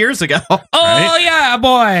 30 years ago. Oh, right? Yeah,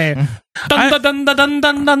 boy. Dun, dun, dun, dun,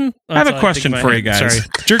 dun, dun. I have a question for you guys. Sorry.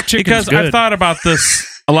 Jerk chicken's because good. I've thought about this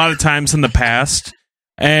a lot of times in the past,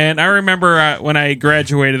 and I remember when I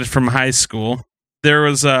graduated from high school, there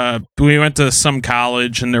was we went to some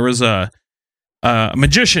college, and there was a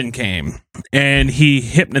magician came, and he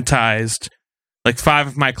hypnotized like 5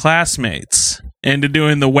 of my classmates into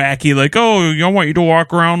doing the wacky, like, oh, I want you to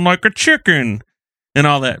walk around like a chicken and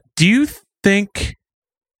all that. Do you think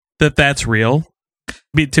that that's real?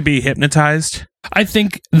 To be hypnotized? I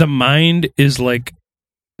think the mind is like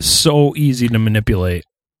so easy to manipulate.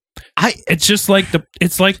 It's just like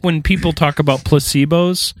it's like when people talk about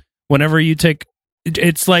placebos. Whenever you take,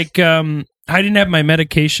 it's like I didn't have my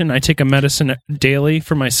medication. I take a medicine daily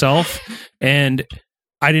for myself, and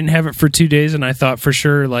I didn't have it for 2 days, and I thought for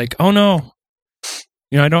sure, like, oh no,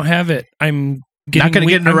 I don't have it. I'm not going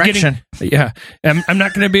to get an erection. I'm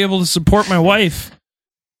not going to be able to support my wife,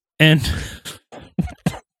 and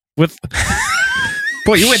with.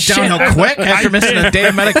 Boy, you went downhill quick after missing a day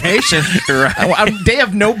of medication. A day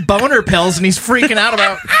of no boner pills, and he's freaking out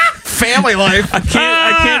about family life. I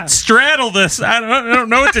can't straddle this. I don't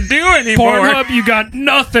know what to do anymore. Pornhub, you got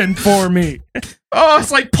nothing for me. Oh,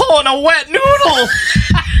 it's like pulling a wet noodle.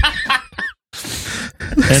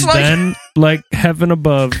 And then, like heaven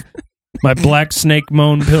above, my black snake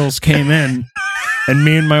moan pills came in, and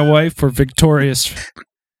me and my wife were victorious.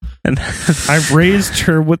 And I raised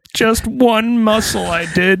her with just one muscle. I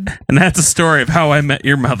did, and that's a story of how I met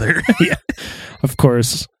your mother. Yeah, of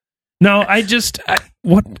course. No,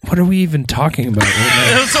 what are we even talking about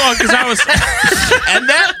right now? So, because I was, and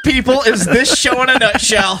that, people, is this show in a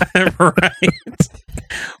nutshell, right?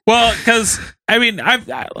 Well, because I mean,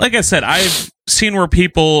 like I said, I've seen where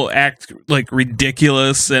people act like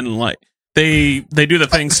ridiculous, and like they do the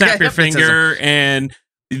thing, snap your finger, and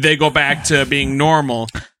they go back to being normal.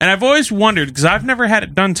 And I've always wondered, because I've never had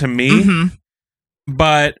it done to me,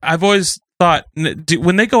 but I've always thought,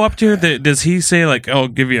 when they go up to her, does he say like, "Oh, I'll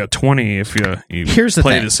give you a 20 if you Here's the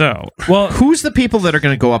play thing. this out"? Well, who's the people that are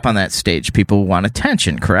going to go up on that stage? People who want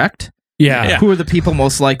attention, correct? Yeah. Who are the people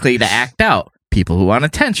most likely to act out? People who want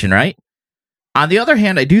attention, right? On the other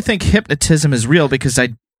hand, I do think hypnotism is real because I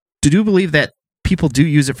do believe that people do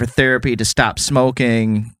use it for therapy to stop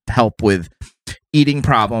smoking, help with eating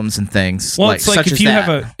problems and things. Well, it's like such if as you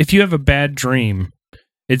that. have a bad dream,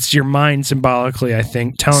 it's your mind symbolically, I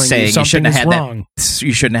think, telling Saying you something is wrong.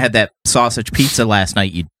 You shouldn't have had that sausage pizza last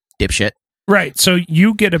night, you dipshit. Right. So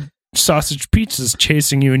you get a sausage pizza's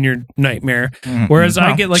chasing you in your nightmare, whereas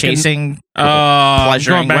I get like chasing,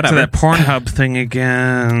 pleasuring, going back whatever. to that Pornhub thing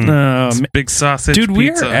again. This big sausage dude, pizza.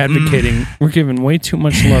 we are advocating. We're giving way too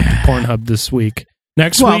much love to Pornhub this week.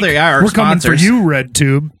 Next Well, week, they are our we're coming for sponsors. you,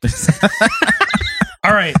 RedTube.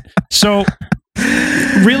 All right. So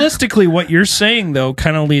realistically, what you're saying though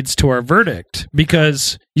kind of leads to our verdict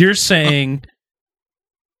because you're saying,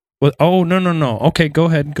 "Well, oh no. Okay, go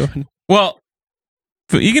ahead. Well,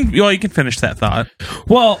 you can finish that thought.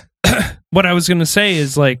 Well, what I was going to say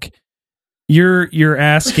is like you're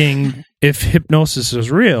asking if hypnosis is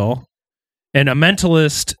real, and a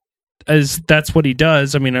mentalist that's what he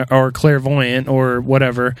does. I mean, or clairvoyant or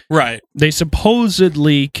whatever. Right. They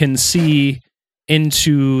supposedly can see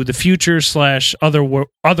into the future /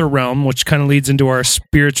 other realm, which kind of leads into our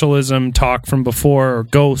spiritualism talk from before, or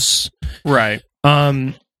ghosts. Right.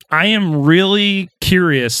 I am really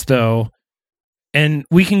curious though, and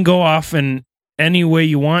we can go off in any way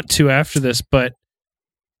you want to after this, but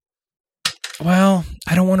well,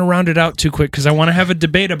 I don't want to round it out too quick because I want to have a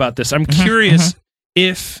debate about this. I'm curious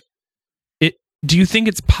if do you think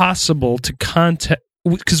it's possible to contact,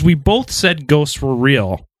 because we both said ghosts were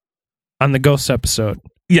real on the ghosts episode.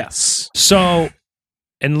 Yes. So,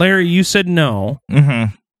 and Larry, you said no.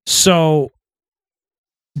 Mm-hmm. So,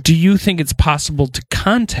 do you think it's possible to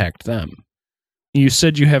contact them? You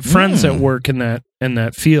said you have friends that work in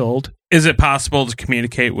that field. Is it possible to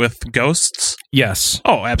communicate with ghosts? Yes.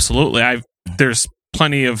 Oh, absolutely. There's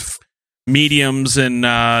plenty of mediums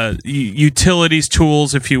and utilities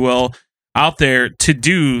tools, if you will, out there to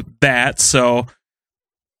do that. So,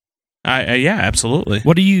 yeah, absolutely.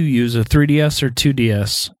 What do you use, a 3DS or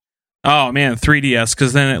 2DS? Oh man, 3DS,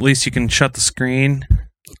 because then at least you can shut the screen.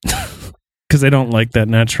 Because they don't like that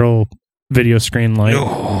natural video screen light.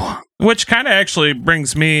 Oh. Which kind of actually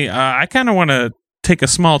brings me, I kind of want to take a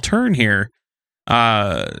small turn here.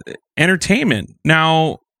 Entertainment.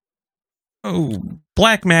 Now,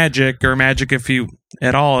 black magic, or magic if you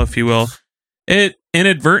will, it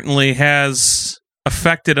inadvertently has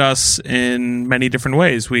affected us in many different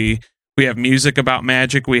ways. We have music about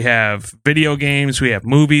magic, we have video games, we have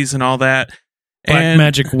movies and all that. Black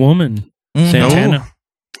Magic Woman, Santana.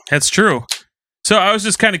 That's true. So I was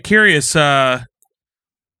just kind of curious, what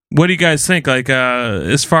do you guys think? Like,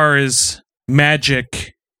 as far as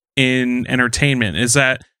magic in entertainment, is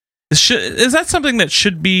that something that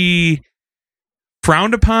should be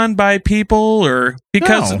frowned upon by people, or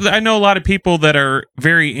because I know a lot of people that are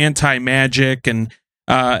very anti-magic, and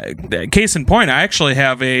case in point, I actually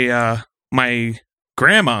have my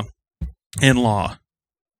grandma-in-law,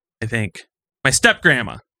 I think, my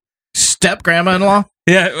step-grandma. Step-grandma-in-law?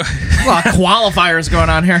 Yeah. A lot of qualifiers going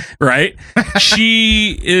on here. Right?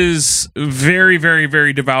 She is very, very,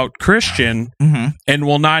 very devout Christian, and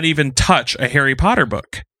will not even touch a Harry Potter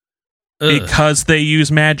book because they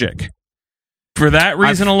use magic. For that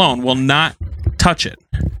reason alone, will not touch it.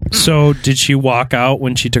 So, did she walk out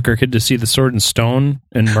when she took her kid to see the Sword and Stone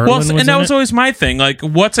and Merlin? Well, and that was always my thing. Like,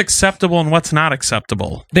 what's acceptable and what's not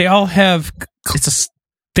acceptable? They all have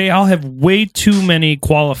way too many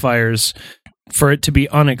qualifiers for it to be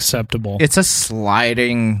unacceptable. It's a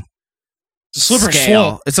sliding slippery scale.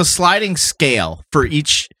 slope. It's a sliding scale for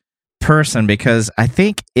each person, because I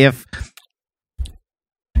think if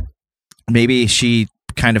maybe she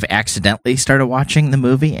kind of accidentally started watching the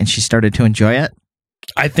movie and she started to enjoy it,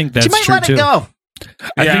 I think that's she might true let too. it go.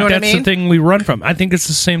 I think that's I mean? the thing we run from. I think it's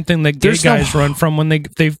the same thing that gay guys run from when they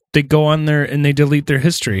go on there and they delete their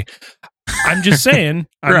history. I'm just saying.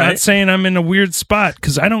 I'm not saying I'm in a weird spot,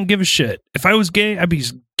 because I don't give a shit. If I was gay, I'd be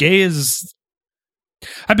as gay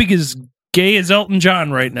as Elton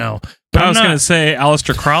John right now. But I was going to say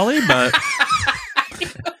Aleister Crowley, but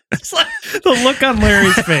it's like the look on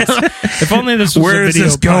Larry's face. If only this was where a is video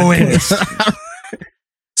this going? podcast.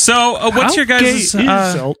 So, what's your guys'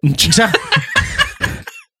 Elton John?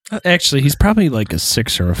 Actually, he's probably like a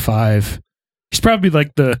 6 or a 5. He's probably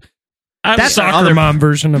like the soccer mom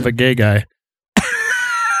version of a gay guy.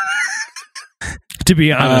 To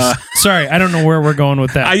be honest, sorry, I don't know where we're going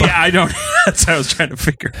with that. I don't. That's what I was trying to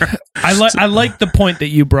figure out. I like the point that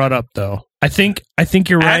you brought up, though. I think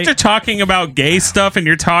you're right. After talking about gay stuff and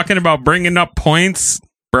you're talking about bringing up points,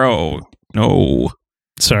 bro. No,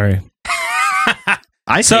 sorry.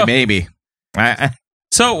 I say maybe.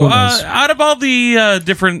 So, out of all the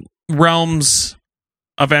different realms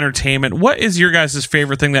of entertainment, what is your guys'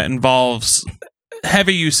 favorite thing that involves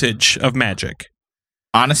heavy usage of magic?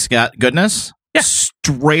 Honest goodness? Yeah.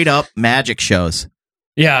 Straight up magic shows.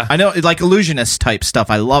 Yeah. I know, like illusionist type stuff.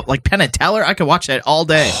 I love, like Penn and Teller. I could watch that all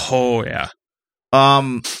day. Oh, yeah.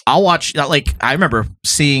 I'll watch, like, I remember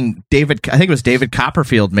seeing I think it was David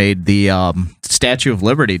Copperfield made the Statue of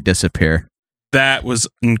Liberty disappear. That was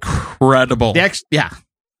incredible. Yeah.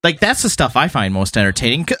 Like, that's the stuff I find most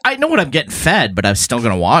entertaining. 'Cause I know what I'm getting fed, but I'm still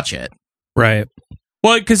going to watch it. Right.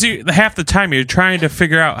 Well, because half the time you're trying to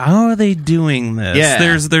figure out, how are they doing this? Yeah.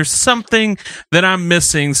 There's something that I'm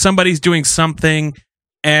missing. Somebody's doing something,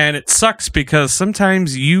 and it sucks because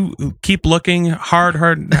sometimes you keep looking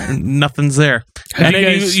hard, nothing's there. And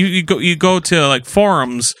then you go to like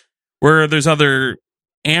forums where there's other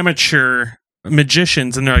amateur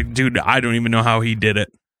magicians, and they're like, dude, I don't even know how he did it.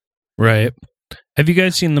 Right. Have you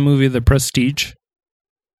guys seen the movie The Prestige?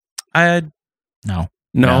 No.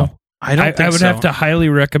 I don't think I would so. have to highly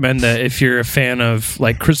recommend that if you're a fan of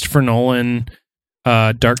like Christopher Nolan,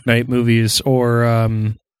 Dark Knight movies, or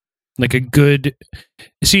like a good...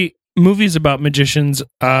 See, movies about magicians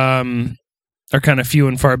are kind of few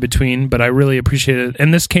and far between, but I really appreciate it.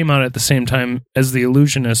 And this came out at the same time as The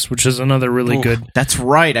Illusionist, which is another really good... That's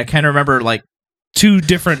right. I kind of remember like... two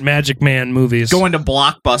different Magic Man movies. Going to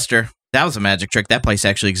Blockbuster. That was a magic trick. That place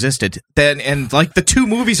actually existed. Then, and like the two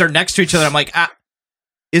movies are next to each other. I'm like,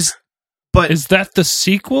 is that the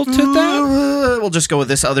sequel to that? We'll just go with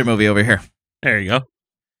this other movie over here. There you go.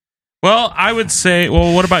 Well, I would say,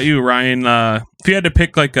 what about you, Ryan? If you had to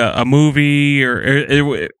pick like a movie,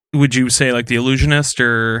 or would you say like The Illusionist,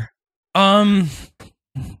 or?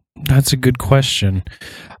 That's a good question.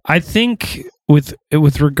 I think with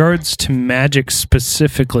regards to magic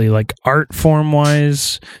specifically, like art form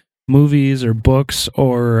wise, movies or books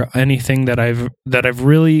or anything that I've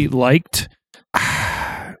really liked,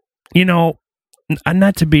 you know,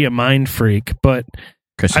 not to be a mind freak, but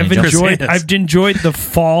I've enjoyed the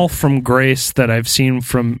fall from grace that I've seen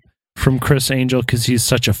from Chris Angel, because he's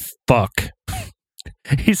such a fuck.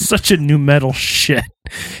 He's such a new metal shit.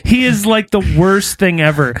 He is like the worst thing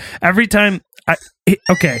ever. Every time I'm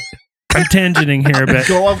tangenting here a bit.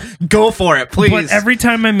 Go for it, please. But every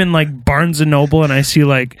time I'm in like Barnes and Noble and I see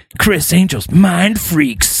like Chris Angel's Mind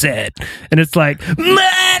Freak set, and it's like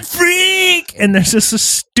Mind Freak, and there's just a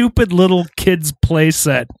stupid little kid's play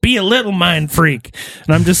set. Be a little mind freak,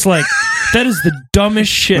 and I'm just like, that is the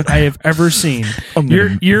dumbest shit I have ever seen.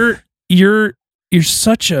 You're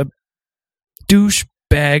such a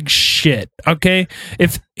douchebag shit. Okay,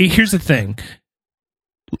 here's the thing.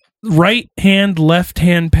 Right hand, left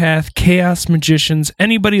hand path, chaos magicians,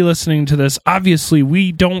 anybody listening to this, obviously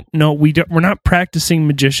we don't know, we're not practicing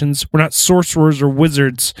magicians, we're not sorcerers or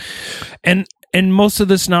wizards, and most of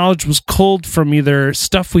this knowledge was culled from either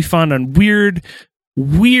stuff we found on weird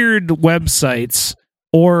websites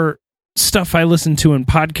or stuff I listened to in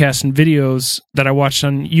podcasts and videos that I watched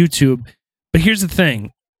on YouTube. But here's the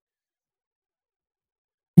thing.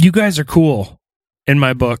 You guys are cool in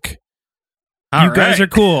my book. You guys are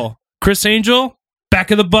cool. Chris Angel, back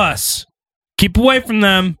of the bus. Keep away from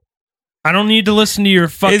them. I don't need to listen to your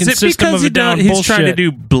fucking System of a Down bullshit. He's trying to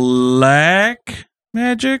do black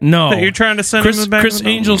magic? No. That you're trying to send him back? Chris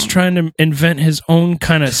Angel's trying to invent his own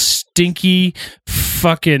kind of stinky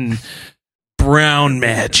fucking... brown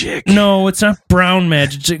magic. No, it's not brown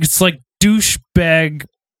magic. It's like douchebag,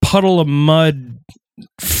 puddle of mud,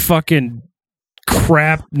 fucking...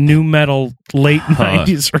 crap new metal late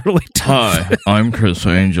 90s, early 2000s. Hi, I'm Chris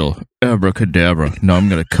Angel. Abracadabra. Now I'm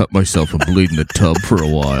going to cut myself and bleed in the tub for a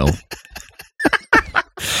while.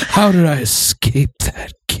 How did I escape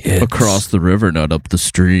that, kid? Across the river, not up the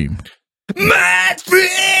stream. Mad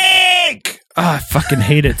freak! I fucking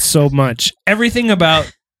hate it so much. Everything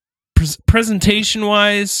about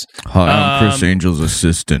presentation-wise... Hi, I'm Chris Angel's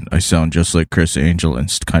assistant. I sound just like Chris Angel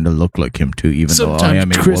and kind of look like him too, even though I am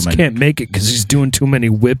a Chris woman. Can't make it because he's doing too many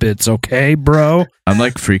whippets, okay, bro? I'm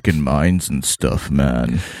like freaking minds and stuff,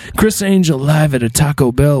 man. Chris Angel live at a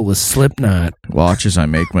Taco Bell with Slipknot. Watch as I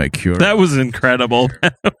make my cure. That was incredible.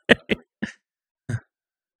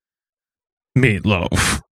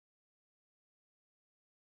 Meatloaf.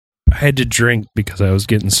 I had to drink because I was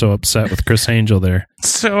getting so upset with Chris Angel there.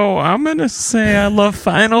 So I'm going to say I love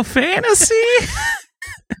Final Fantasy.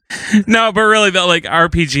 No, but really, though, like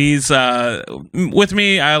RPGs, with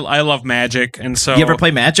me, I love Magic, and so You ever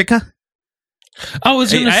play Magicka? I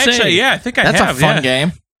was going to say, actually, yeah, I think I That's have. a fun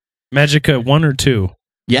game. Magicka 1 or 2.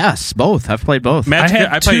 Yes, both. I've played both. Magic,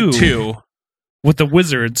 I played 2 2 with the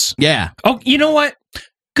wizards. Yeah. Oh, you know what?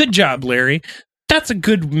 Good job, Larry. That's a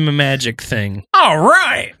good magic thing. All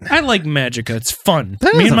right. I like Magicka. It's fun.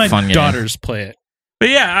 That Me is and a my fun game. daughters play it. But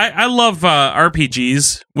yeah, I love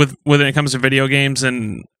RPGs when it comes to video games,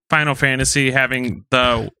 and Final Fantasy having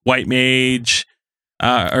the white mage,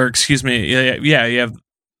 or excuse me, yeah, you have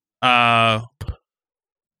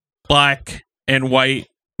black and white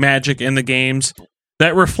magic in the games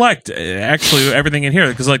that reflect actually everything in here,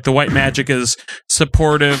 because like the white magic is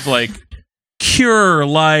supportive, like cure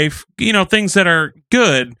life, things that are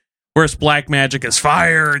good, whereas black magic is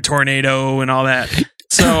fire, tornado, and all that.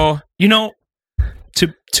 So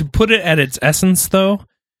to put it at its essence, though,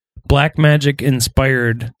 black magic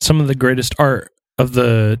inspired some of the greatest art of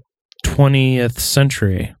the 20th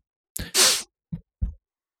century.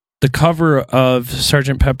 The cover of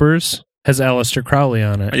Sgt. Pepper's has Aleister Crowley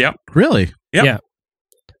on it. Yep. Really? Yep. Yeah.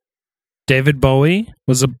 David Bowie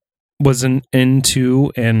was involved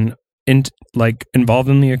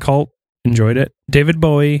in the occult. Enjoyed it. David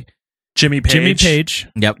Bowie, Jimmy Page.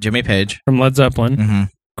 Yep, Jimmy Page from Led Zeppelin. Mm-hmm.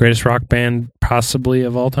 Greatest rock band possibly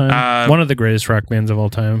of all time. One of the greatest rock bands of all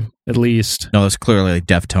time, at least. No, it's clearly like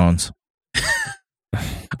Deftones.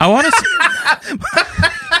 I want to.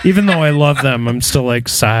 Even though I love them, I'm still like,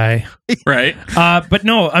 sigh. Right. But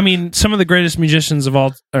no, I mean, some of the greatest musicians of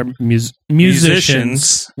all, or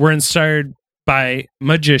musicians were inspired by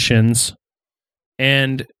magicians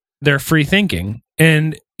and their free thinking.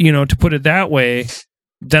 And, to put it that way,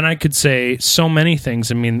 then I could say so many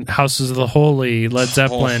things. I mean, Houses of the Holy, Led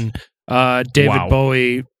Zeppelin, David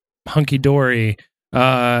Bowie, Hunky Dory,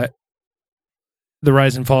 The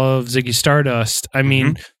Rise and Fall of Ziggy Stardust. I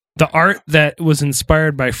mean, the art that was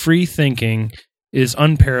inspired by free thinking is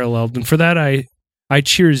unparalleled, and for that I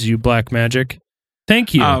cheers you, Black Magic.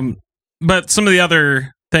 Thank you. But some of the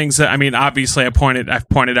other things that, I mean, obviously I've pointed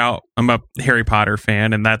out, I'm a Harry Potter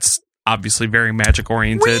fan, and that's obviously very magic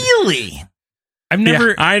oriented. Really? I've never.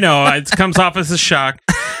 Yeah, I know it comes off as a shock,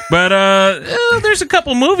 but there's a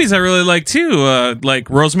couple movies I really like too, like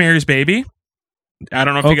Rosemary's Baby. I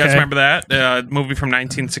don't know if you guys remember that movie from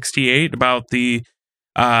 1968 about the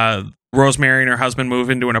Rosemary and her husband move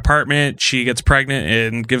into an apartment. She gets pregnant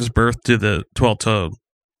and gives birth to the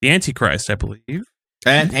Antichrist, I believe.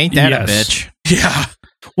 Ain't that a bitch? Yeah.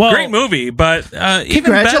 Well, great movie, but even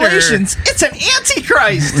congratulations, better, it's an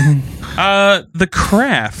Antichrist. The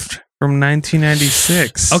Craft from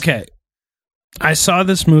 1996. Okay, I saw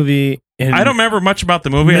this movie. I don't remember much about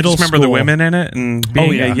the movie. I just remember the women in it and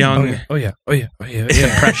being a young. Oh yeah.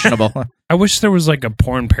 Impressionable. I wish there was like a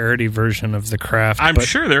porn parody version of The Craft. I'm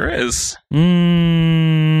sure there is.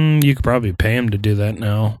 You could probably pay him to do that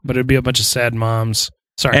now, but it'd be a bunch of sad moms.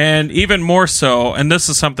 Sorry. And even more so, and this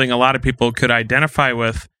is something a lot of people could identify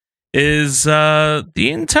with, is the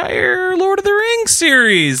entire Lord of the Rings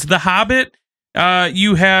series. The Hobbit,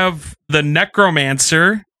 you have the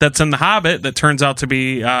necromancer that's in The Hobbit that turns out to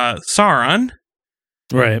be Sauron.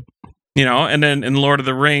 Right. And then in Lord of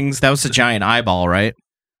the Rings... That was a giant eyeball, right?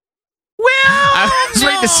 Well, I was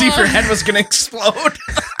waiting to see if your head was going to explode.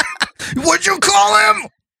 What'd you call him?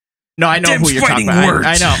 No, I know who you're talking about.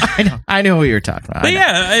 I know who you're talking about. But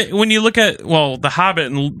yeah, when you look at The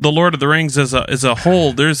Hobbit and the Lord of the Rings as a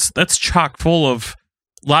whole, that's chock full of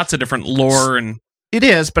lots of different lore, and it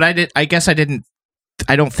is. But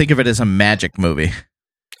I don't think of it as a magic movie.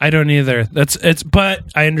 I don't either. But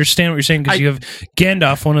I understand what you're saying, because you have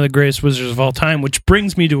Gandalf, one of the greatest wizards of all time, which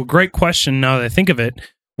brings me to a great question. Now that I think of it,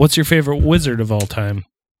 what's your favorite wizard of all time?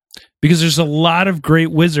 Because there's a lot of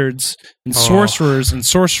great wizards and sorcerers and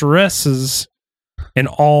sorceresses in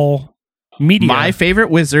all media. My favorite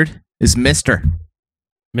wizard is Mr.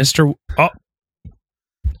 Oh.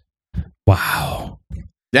 Wow.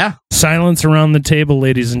 Yeah. Silence around the table,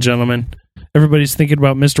 ladies and gentlemen. Everybody's thinking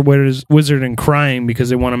about Mr. Wizard and crying because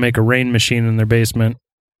they want to make a rain machine in their basement.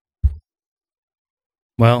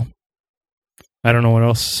 Well, I don't know what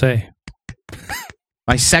else to say.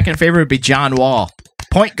 My second favorite would be John Wall,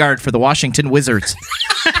 point guard for the Washington Wizards.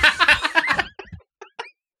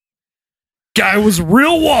 Guy was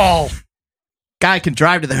real Wall. Guy can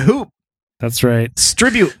drive to the hoop. That's right.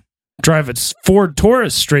 Distribute. Drive a Ford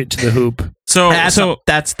Taurus straight to the hoop. So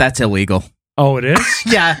that's illegal. Oh, it is?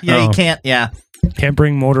 Yeah, you can't. Yeah, can't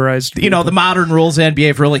bring motorized vehicles. The modern rules of NBA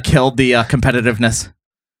have really killed the competitiveness.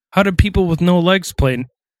 How do people with no legs play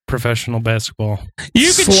professional basketball?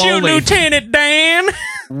 You can shoot Lieutenant Dan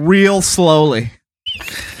real slowly.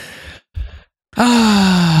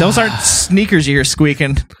 Those aren't sneakers you hear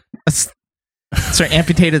squeaking. Those are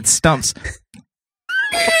amputated stumps.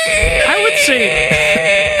 I would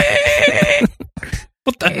say.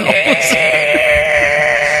 What the hell was that?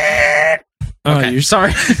 Oh, Okay, you're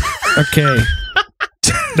sorry. Okay.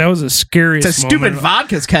 That was a scariest It's a stupid moment.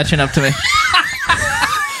 vodka's catching up to me.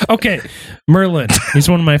 Okay. Merlin. He's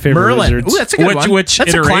one of my favorite Merlin. wizards. Ooh, that's a good one. Which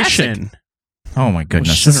That's a iteration? Oh my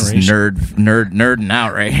goodness, Which this is nerding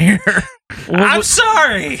out right here. I'm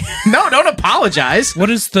sorry. No, don't apologize. What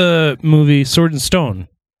is the movie Sword and Stone?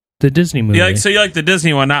 The Disney movie. So you like the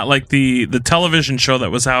Disney one, not like the television show that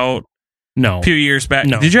was out No. a few years back.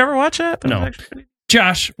 No. Did you ever watch that? No.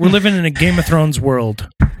 Josh, we're living in a Game of Thrones world.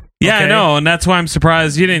 Yeah, Okay? I know, and that's why I'm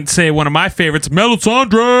surprised you didn't say one of my favorites,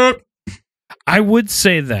 Melisandre, I would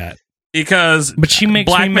say that. because But she makes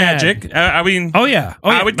Black me mad. Magic. I mean, Oh, yeah. Oh,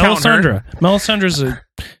 I yeah. would count her. Melisandre's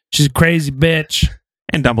she's a crazy bitch.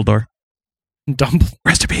 and Dumbledore. Dumbledore.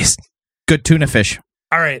 Rest in peace. Good tuna fish.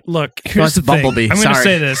 All right, look. Here's That's the thing. Bumblebee, I'm going to sorry.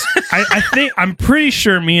 say this. I'm pretty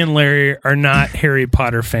sure me and Larry are not Harry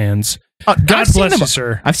Potter fans. God I've seen bless them- you,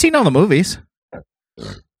 sir. I've seen all the movies.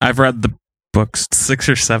 I've read the books 6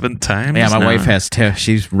 or 7 times. Yeah, my now. wife has too.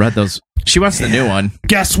 She's read those. She wants the new one.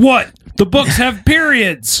 Guess what? The books have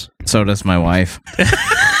periods. So does my wife.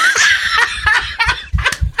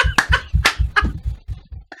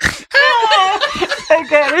 I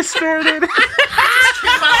got it started.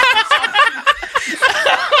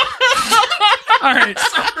 All right.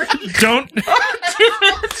 Don't.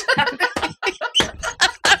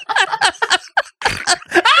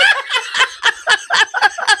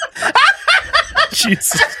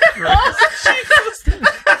 Jesus Christ.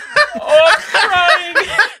 Oh, I'm crying.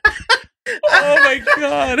 Oh my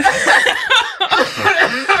god.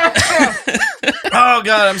 Oh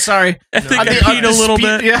God, I'm sorry. I think I'm I the peed a little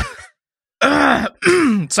bit. Yeah.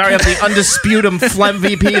 Sorry, I'm the undisputum phlegm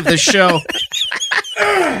VP of the show.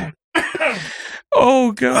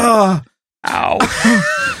 Oh god. Ow.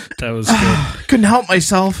 That was good. Couldn't help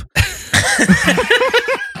myself.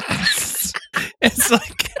 It's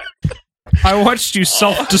like I watched you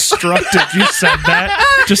self-destruct if you said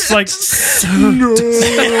that. Just like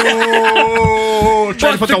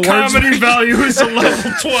Trying to put the words comedy value is a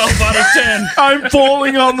level 12 out of 10. I'm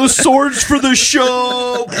falling on the swords for the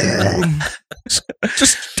show.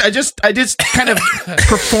 I just kind of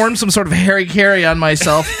performed some sort of Harry Carey on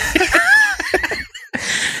myself.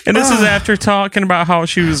 And this is after talking about how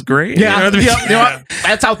she was great. Yeah, You know, you know what?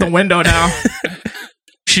 That's out the window now.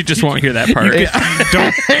 She just won't hear that part.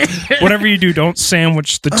 Don't whatever you do, don't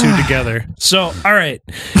sandwich the two together. So, all right.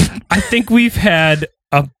 I think we've had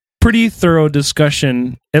a pretty thorough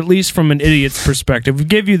discussion, at least from an idiot's perspective. We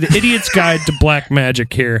gave you the idiot's guide to black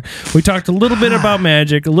magic here. We talked a little bit about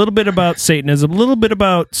magic, a little bit about Satanism, a little bit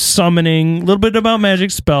about summoning, a little bit about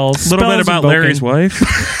magic spells, A little bit spells about invoking. Larry's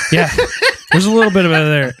wife. Yeah. There's a little bit of it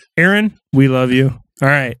there. Aaron, we love you. All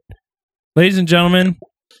right. Ladies and gentlemen,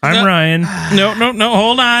 I'm Ryan. No,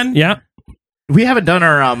 hold on. Yeah. We haven't done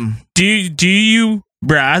our Do you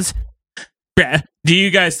Braz? Do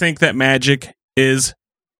you guys think that magic is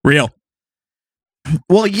real?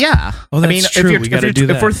 Well, yeah. Oh, that's I mean, true. We gotta do if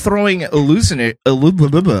that. we're throwing illusionists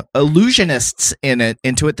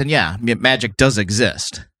into it, then yeah, magic does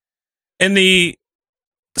exist. In the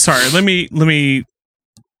sorry, let me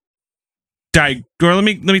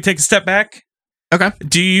take a step back. Okay.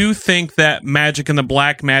 Do you think that magic in the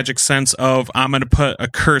black magic sense of I'm going to put a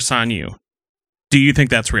curse on you? Do you think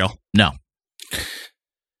that's real? No.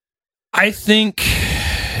 I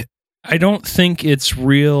don't think it's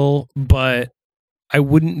real, but I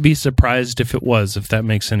wouldn't be surprised if it was, if that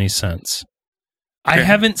makes any sense. I Okay.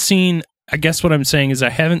 haven't seen, I guess what I'm saying is I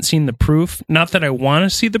haven't seen the proof. Not that I want to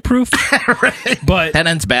see the proof, Right. but That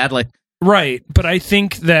ends badly. right. But I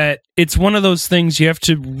think that it's one of those things you have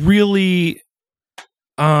to really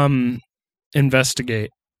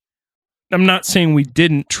investigate. I'm not saying we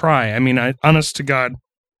didn't try. I mean, honest to God,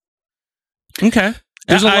 Okay.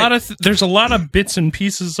 there's a lot of bits and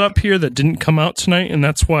pieces up here that didn't come out tonight, and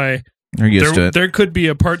that's why You're used to it. there could be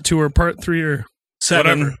a part 2 or part 3 or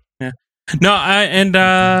 7. whatever. Yeah. No,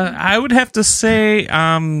 I would have to say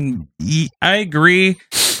I agree.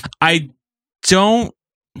 I don't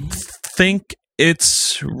think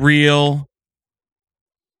it's real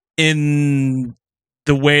in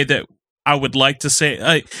the way that I would like to say.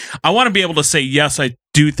 I want to be able to say yes, I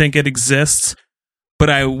do think it exists, but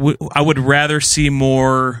I would rather see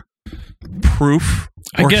more proof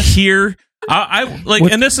I or guess- hear. I like,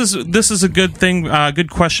 and this is a good thing. Good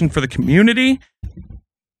question for the community.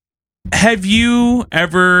 Have you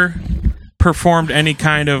ever performed any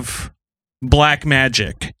kind of black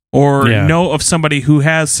magic or know of somebody who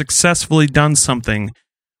has successfully done something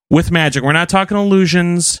with magic. We're not talking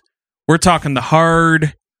illusions. We're talking the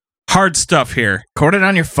hard stuff here. Record it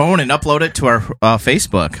on your phone and upload it to our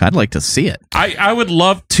Facebook. I'd like to see it. I would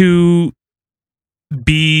love to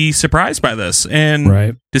be surprised by this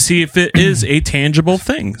and to see if it is a tangible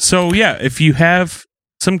thing. So yeah, if you have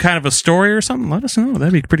some kind of a story or something, let us know.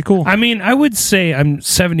 That'd be pretty cool. I mean, I would say I'm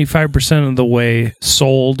 75% of the way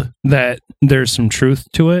sold that there's some truth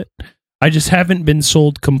to it. I just haven't been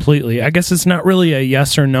sold completely. I guess it's not really a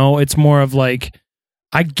yes or no. It's more of like,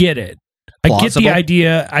 I get it. I get the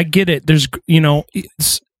idea. I get it. There's,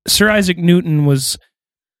 Sir Isaac Newton was,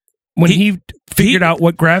 when he figured out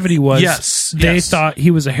what gravity was, they thought he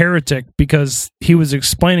was a heretic because he was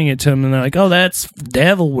explaining it to them, and they're like, "Oh, that's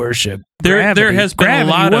devil worship." There has been gravity,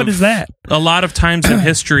 a lot what of is that? A lot of times in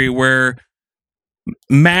history where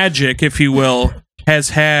magic, if you will, has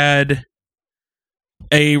had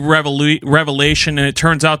a revelation, and it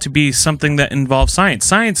turns out to be something that involves science.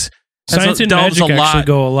 Science and magic actually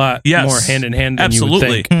go a lot more hand in hand than you would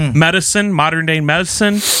think. Medicine, modern day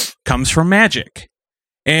medicine, comes from magic.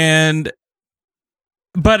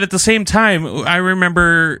 But at the same time, I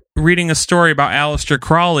remember reading a story about Aleister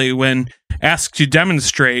Crowley when asked to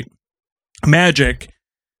demonstrate magic.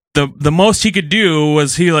 The most he could do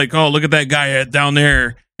was oh, look at that guy down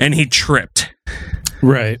there, and he tripped.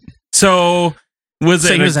 Right. So was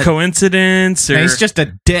it a coincidence? Or he's just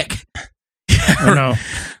a dick. I know.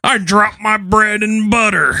 I dropped my bread and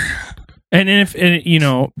butter. And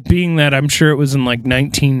being that I'm sure it was in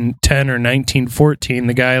 1910 or 1914,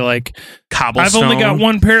 the guy Cobblestone. I've only got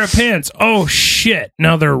one pair of pants. Oh shit!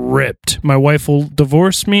 Now they're ripped. My wife will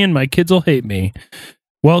divorce me, and my kids will hate me.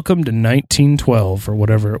 Welcome to 1912 or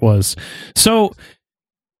whatever it was. So,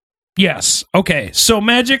 yes, okay. So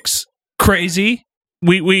magic's crazy.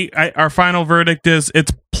 Our final verdict is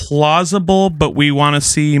it's plausible, but we want to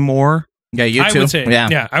see more. Yeah, you too. I would say,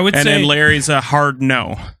 I would say. And then Larry's a hard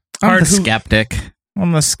no. I'm the skeptic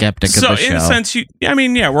of the show. So in a sense,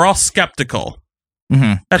 we're all skeptical.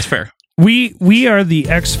 Mm-hmm. That's fair. We are the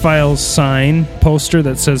X-Files sign poster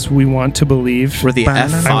that says we want to believe. We're the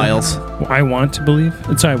F-Files. I want to believe.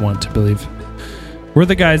 It's I want to believe. We're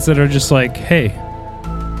the guys that are just like, hey,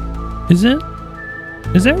 is that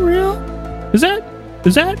real? Is that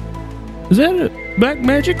a black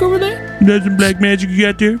magic over there? That's some black magic you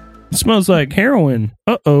got there? It smells like heroin.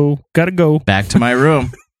 Uh-oh. Gotta go. Back to my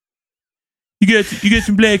room. You got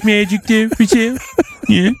some black magic there for sale?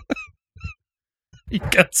 Yeah. You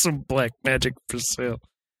got some black magic for sale.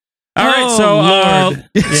 All right,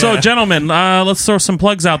 so gentlemen, let's throw some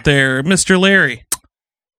plugs out there. Mr. Larry.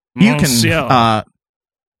 You can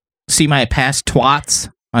see my past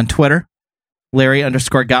twats on Twitter.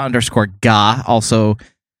 Larry_ga_ga. Also,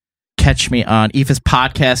 catch me on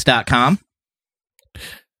EphesPodcast.com.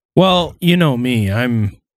 Well, you know me.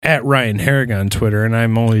 I'm at Ryan Harrigan on Twitter, and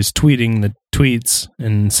I'm always tweeting the tweets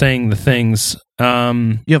and saying the things.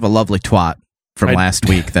 You have a lovely twat from last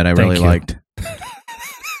week that I really liked.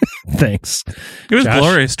 Thanks. It was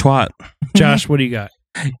glorious twat. Josh, what do you got?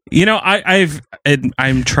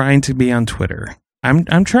 I'm trying to be on Twitter.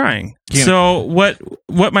 I'm trying. Yeah. So what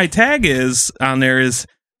my tag is on there is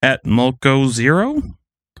at Molko0.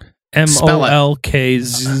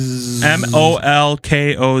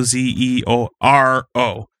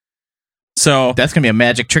 MOLKOZEORO. So that's gonna be a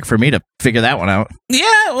magic trick for me to figure that one out.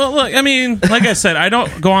 Yeah, well, look, I mean, like I said, I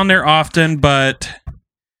don't go on there often, but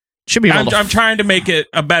should be. I'm trying to make it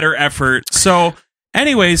a better effort. So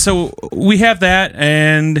anyway, so we have that,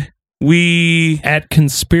 and we at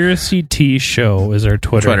Conspiracy Tea Show is our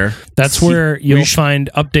Twitter. That's where you'll find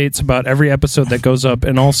updates about every episode that goes up,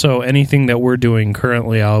 and also anything that we're doing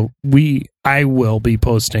currently. I will be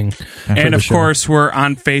posting, and of course, we're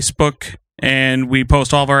on Facebook. And we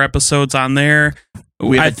post all of our episodes on there.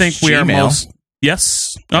 I think we are most.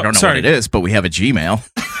 Yes. I don't know what it is, but we have a Gmail.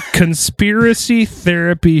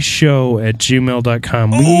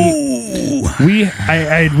 conspiracytherapyshow@gmail.com.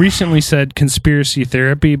 I recently said conspiracy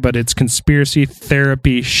therapy, but it's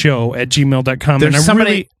conspiracytherapyshow@gmail.com. There's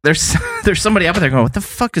somebody up there going, what the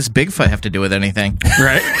fuck does Bigfoot have to do with anything?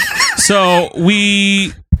 Right. So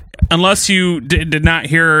unless you did not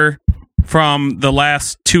hear from the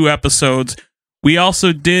last 2 episodes, we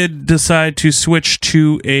also did decide to switch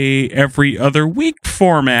to a every other week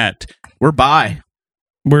format. We're bi.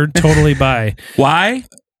 We're totally bi. Why?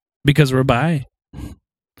 Because we're bi.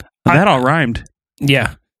 That all rhymed.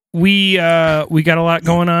 Yeah. We got a lot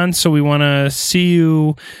going on, so we want to see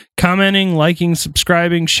you commenting, liking,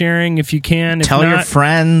 subscribing, sharing if you can. If Tell your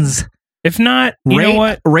friends. If not, you know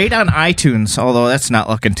what? Rate on iTunes, although that's not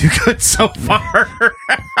looking too good so far.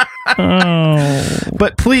 Oh.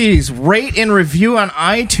 But please, rate and review on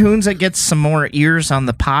iTunes. It gets some more ears on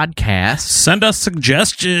the podcast. Send us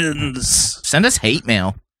suggestions. Send us hate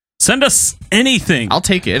mail. Send us anything. I'll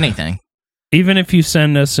take anything. Even if you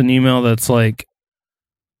send us an email that's like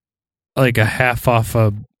a half off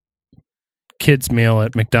a kid's meal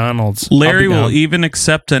at McDonald's. Larry will even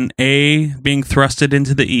accept an A being thrusted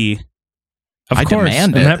into the E. Of I course,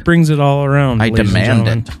 demand and it. that brings it all around. I ladies and demand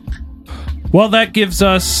gentlemen. it. Well, that gives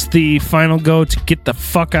us the final go to get the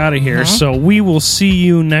fuck out of here. So we will see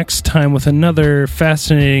you next time with another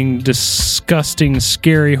fascinating, disgusting,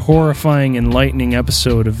 scary, horrifying, enlightening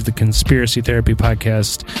episode of the Conspiracy Therapy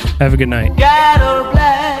Podcast. Have a good night. Got a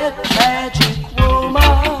black magic woman.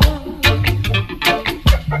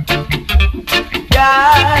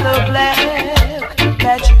 Got a black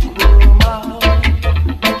magic woman.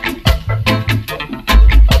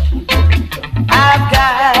 I've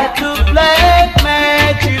got a black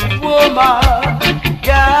magic woman.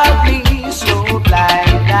 Got me so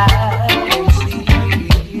blind I can see.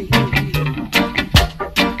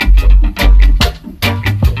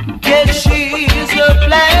 Yes, she's a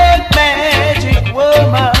black magic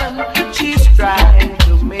woman. She's trying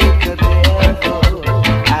to make a devil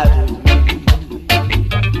out of me.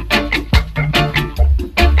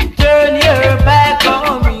 Turn your back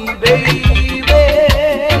on me, baby.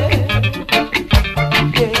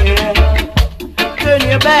 Turn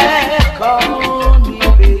your back on me,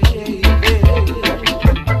 baby.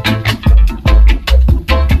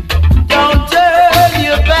 Don't turn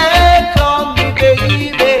your back on me,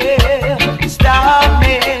 baby. Stop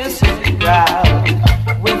messing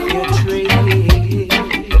around with your tricks.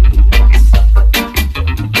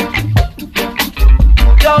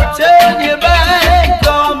 Don't turn your back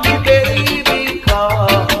on me, baby,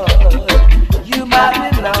 'cause you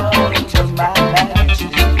might belong to my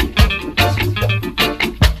magic.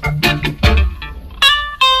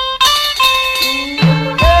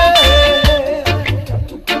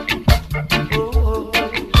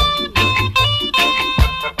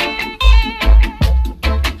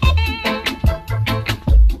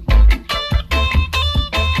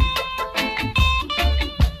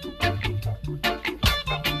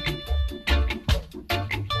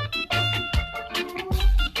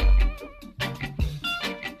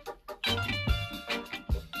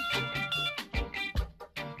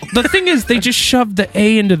 The thing is, they just shoved the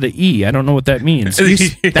A into the E. I don't know what that means.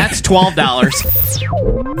 That's $12.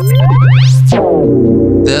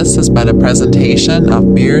 This has been a presentation of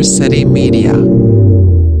Mirror City Media.